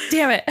ourselves.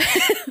 Damn it.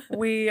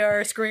 We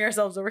are screwing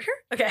ourselves over here.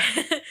 Okay.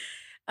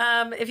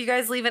 If you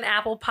guys leave an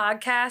Apple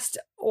podcast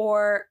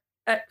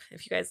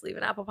if you guys leave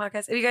an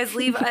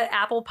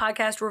Apple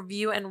podcast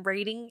review and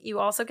rating, you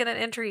also get an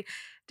entry.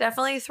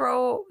 Definitely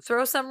throw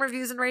some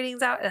reviews and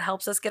ratings out. It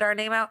helps us get our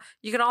name out.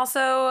 You can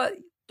also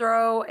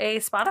throw a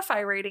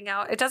Spotify rating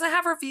out. It doesn't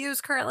have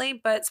reviews currently,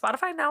 but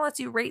Spotify now lets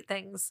you rate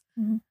things.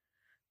 Mm-hmm.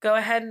 Go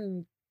ahead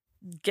and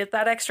get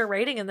that extra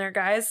rating in there,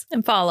 guys.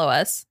 And follow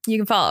us. You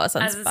can follow us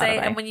on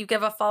Spotify. And when you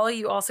give a follow,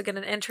 you also get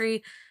an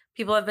entry.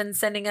 People have been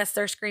sending us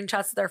their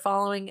screenshots that they're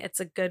following. It's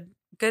a good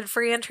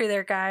free entry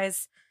there,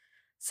 guys.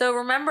 So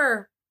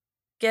remember,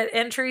 get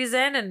entries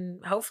in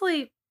and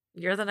hopefully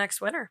you're the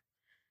next winner.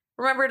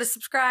 Remember to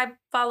subscribe,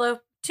 follow,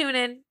 tune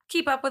in,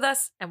 keep up with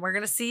us, and we're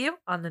going to see you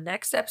on the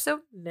next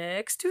episode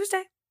next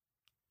Tuesday.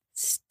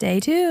 Stay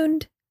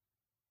tuned.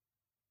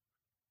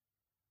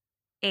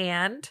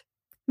 And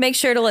make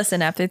sure to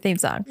listen after the theme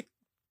song.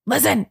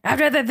 Listen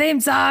after the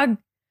theme song.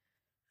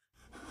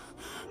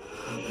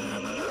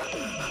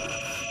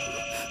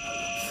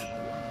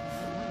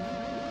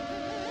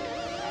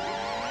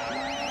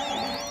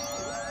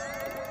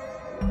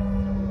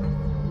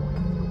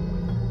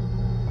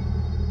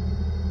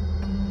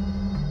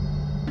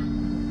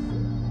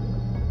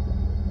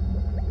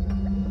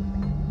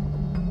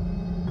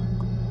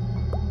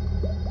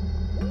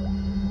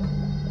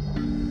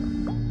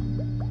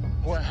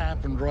 What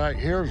happened right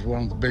here is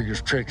one of the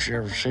biggest tricks you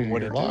ever seen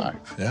in your life.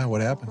 Yeah,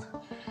 what happened?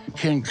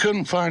 Ken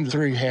couldn't find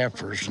 3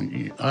 heifers.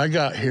 And I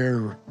got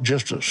here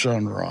just at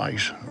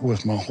sunrise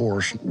with my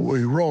horse.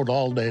 We rode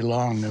all day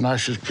long, and I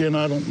said, Ken,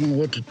 I don't know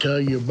what to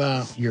tell you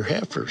about your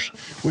heifers.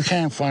 We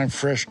can't find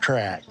fresh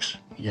tracks,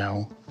 you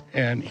know.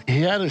 And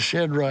he had a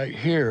shed right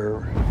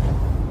here,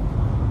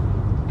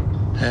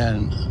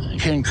 and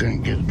Ken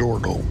couldn't get the door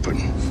to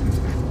open.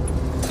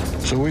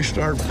 So we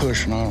started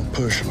pushing on him.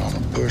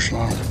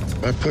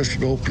 I pushed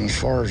it open as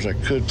far as I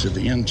could to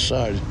the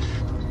inside.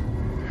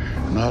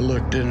 And I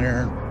looked in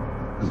there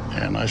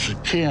and I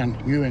said, Ken,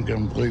 you ain't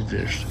gonna believe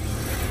this.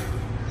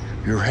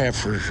 Your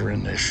heifers are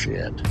in this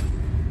shed.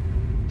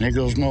 And he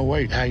goes, no,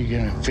 wait, how you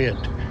gonna fit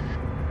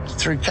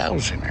 3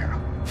 cows in there?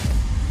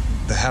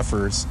 The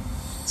heifers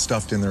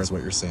stuffed in there is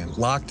what you're saying,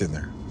 locked in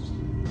there.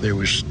 They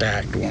were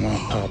stacked one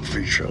on top of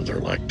each other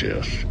like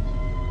this.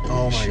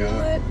 Oh my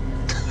God.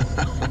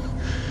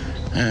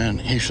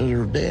 And he said,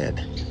 they're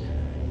dead.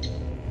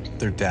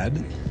 They're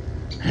dead?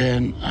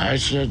 And I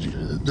said,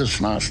 the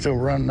snot's still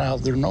running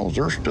out their nose.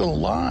 They're still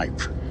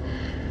alive.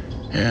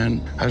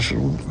 And I said,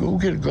 well, go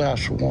get a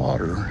glass of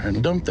water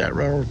and dump that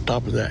right over the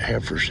top of that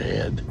heifer's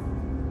head.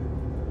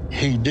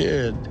 He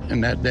did,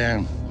 and that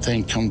damn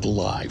thing come to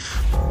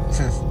life.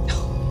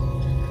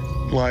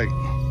 Like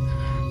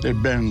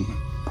they'd been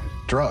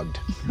drugged.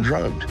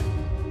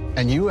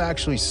 And you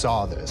actually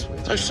saw this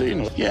with I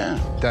seen it, yeah.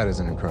 That is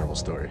an incredible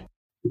story.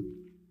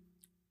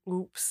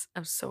 Oops.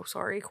 I'm so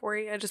sorry,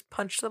 Corey. I just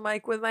punched the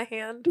mic with my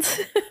hand.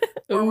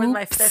 Or with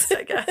my fist,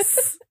 I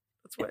guess.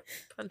 That's what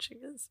punching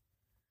is.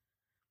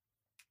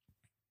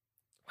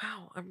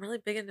 Wow, I'm really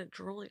big into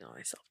drooling on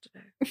myself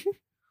today.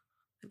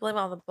 I blame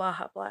all the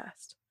Baja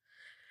Blast.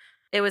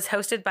 It was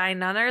hosted by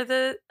none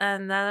other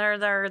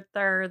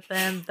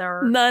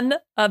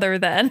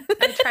than.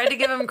 I tried to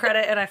give him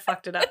credit and I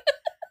fucked it up.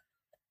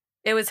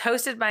 It was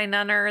hosted by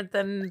none other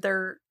than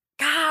their.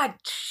 God,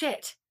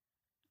 shit.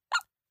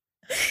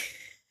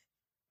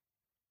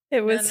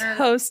 It was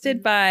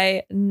hosted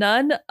by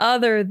none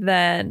other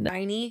than.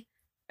 Tiny.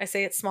 I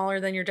say it's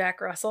smaller than your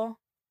Jack Russell.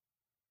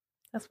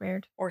 That's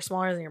weird. Or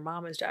smaller than your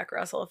mama's Jack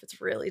Russell if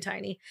it's really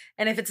tiny.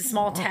 And if it's a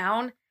small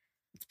town,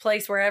 it's a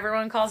place where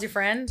everyone calls you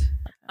friend.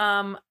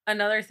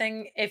 Another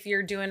thing, if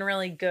you're doing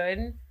really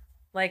good,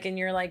 like, and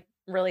you're like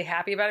really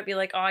happy about it, be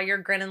like, oh, you're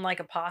grinning like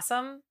a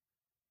possum.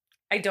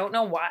 I don't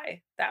know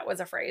why that was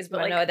a phrase, but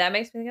like, no, that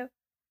makes me think of.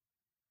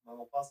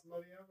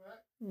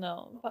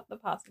 No, the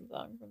possum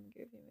song from the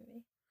Goofy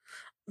movie.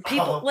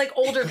 People like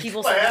older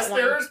people say that one.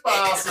 There's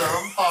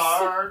Possum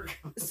Park.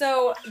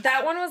 So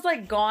that one was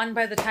like gone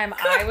by the time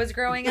I was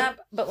growing up,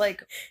 but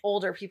like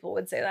older people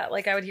would say that.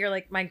 Like I would hear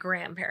like my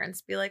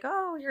grandparents be like,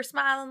 "Oh, you're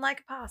smiling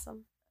like a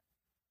possum."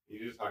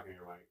 You just talking to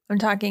your mic. I'm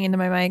talking into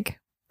my mic.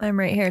 I'm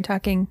right here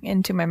talking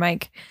into my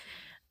mic.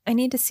 I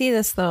need to see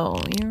this though.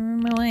 You're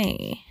in my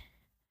way.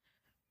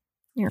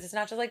 It's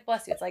not just like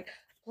bless you. It's like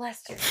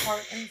bless your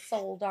heart and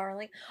soul,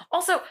 darling.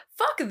 Also,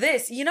 fuck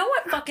this. You know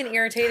what fucking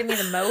irritated me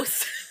the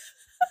most?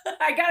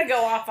 I gotta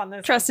go off on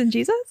this. Trust in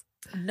Jesus?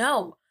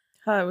 No.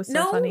 Oh, it was so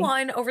no funny.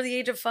 one over the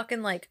age of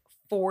fucking like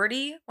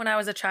 40 when I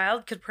was a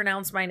child could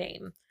pronounce my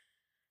name.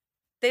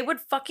 They would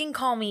fucking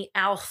call me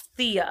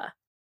Althea.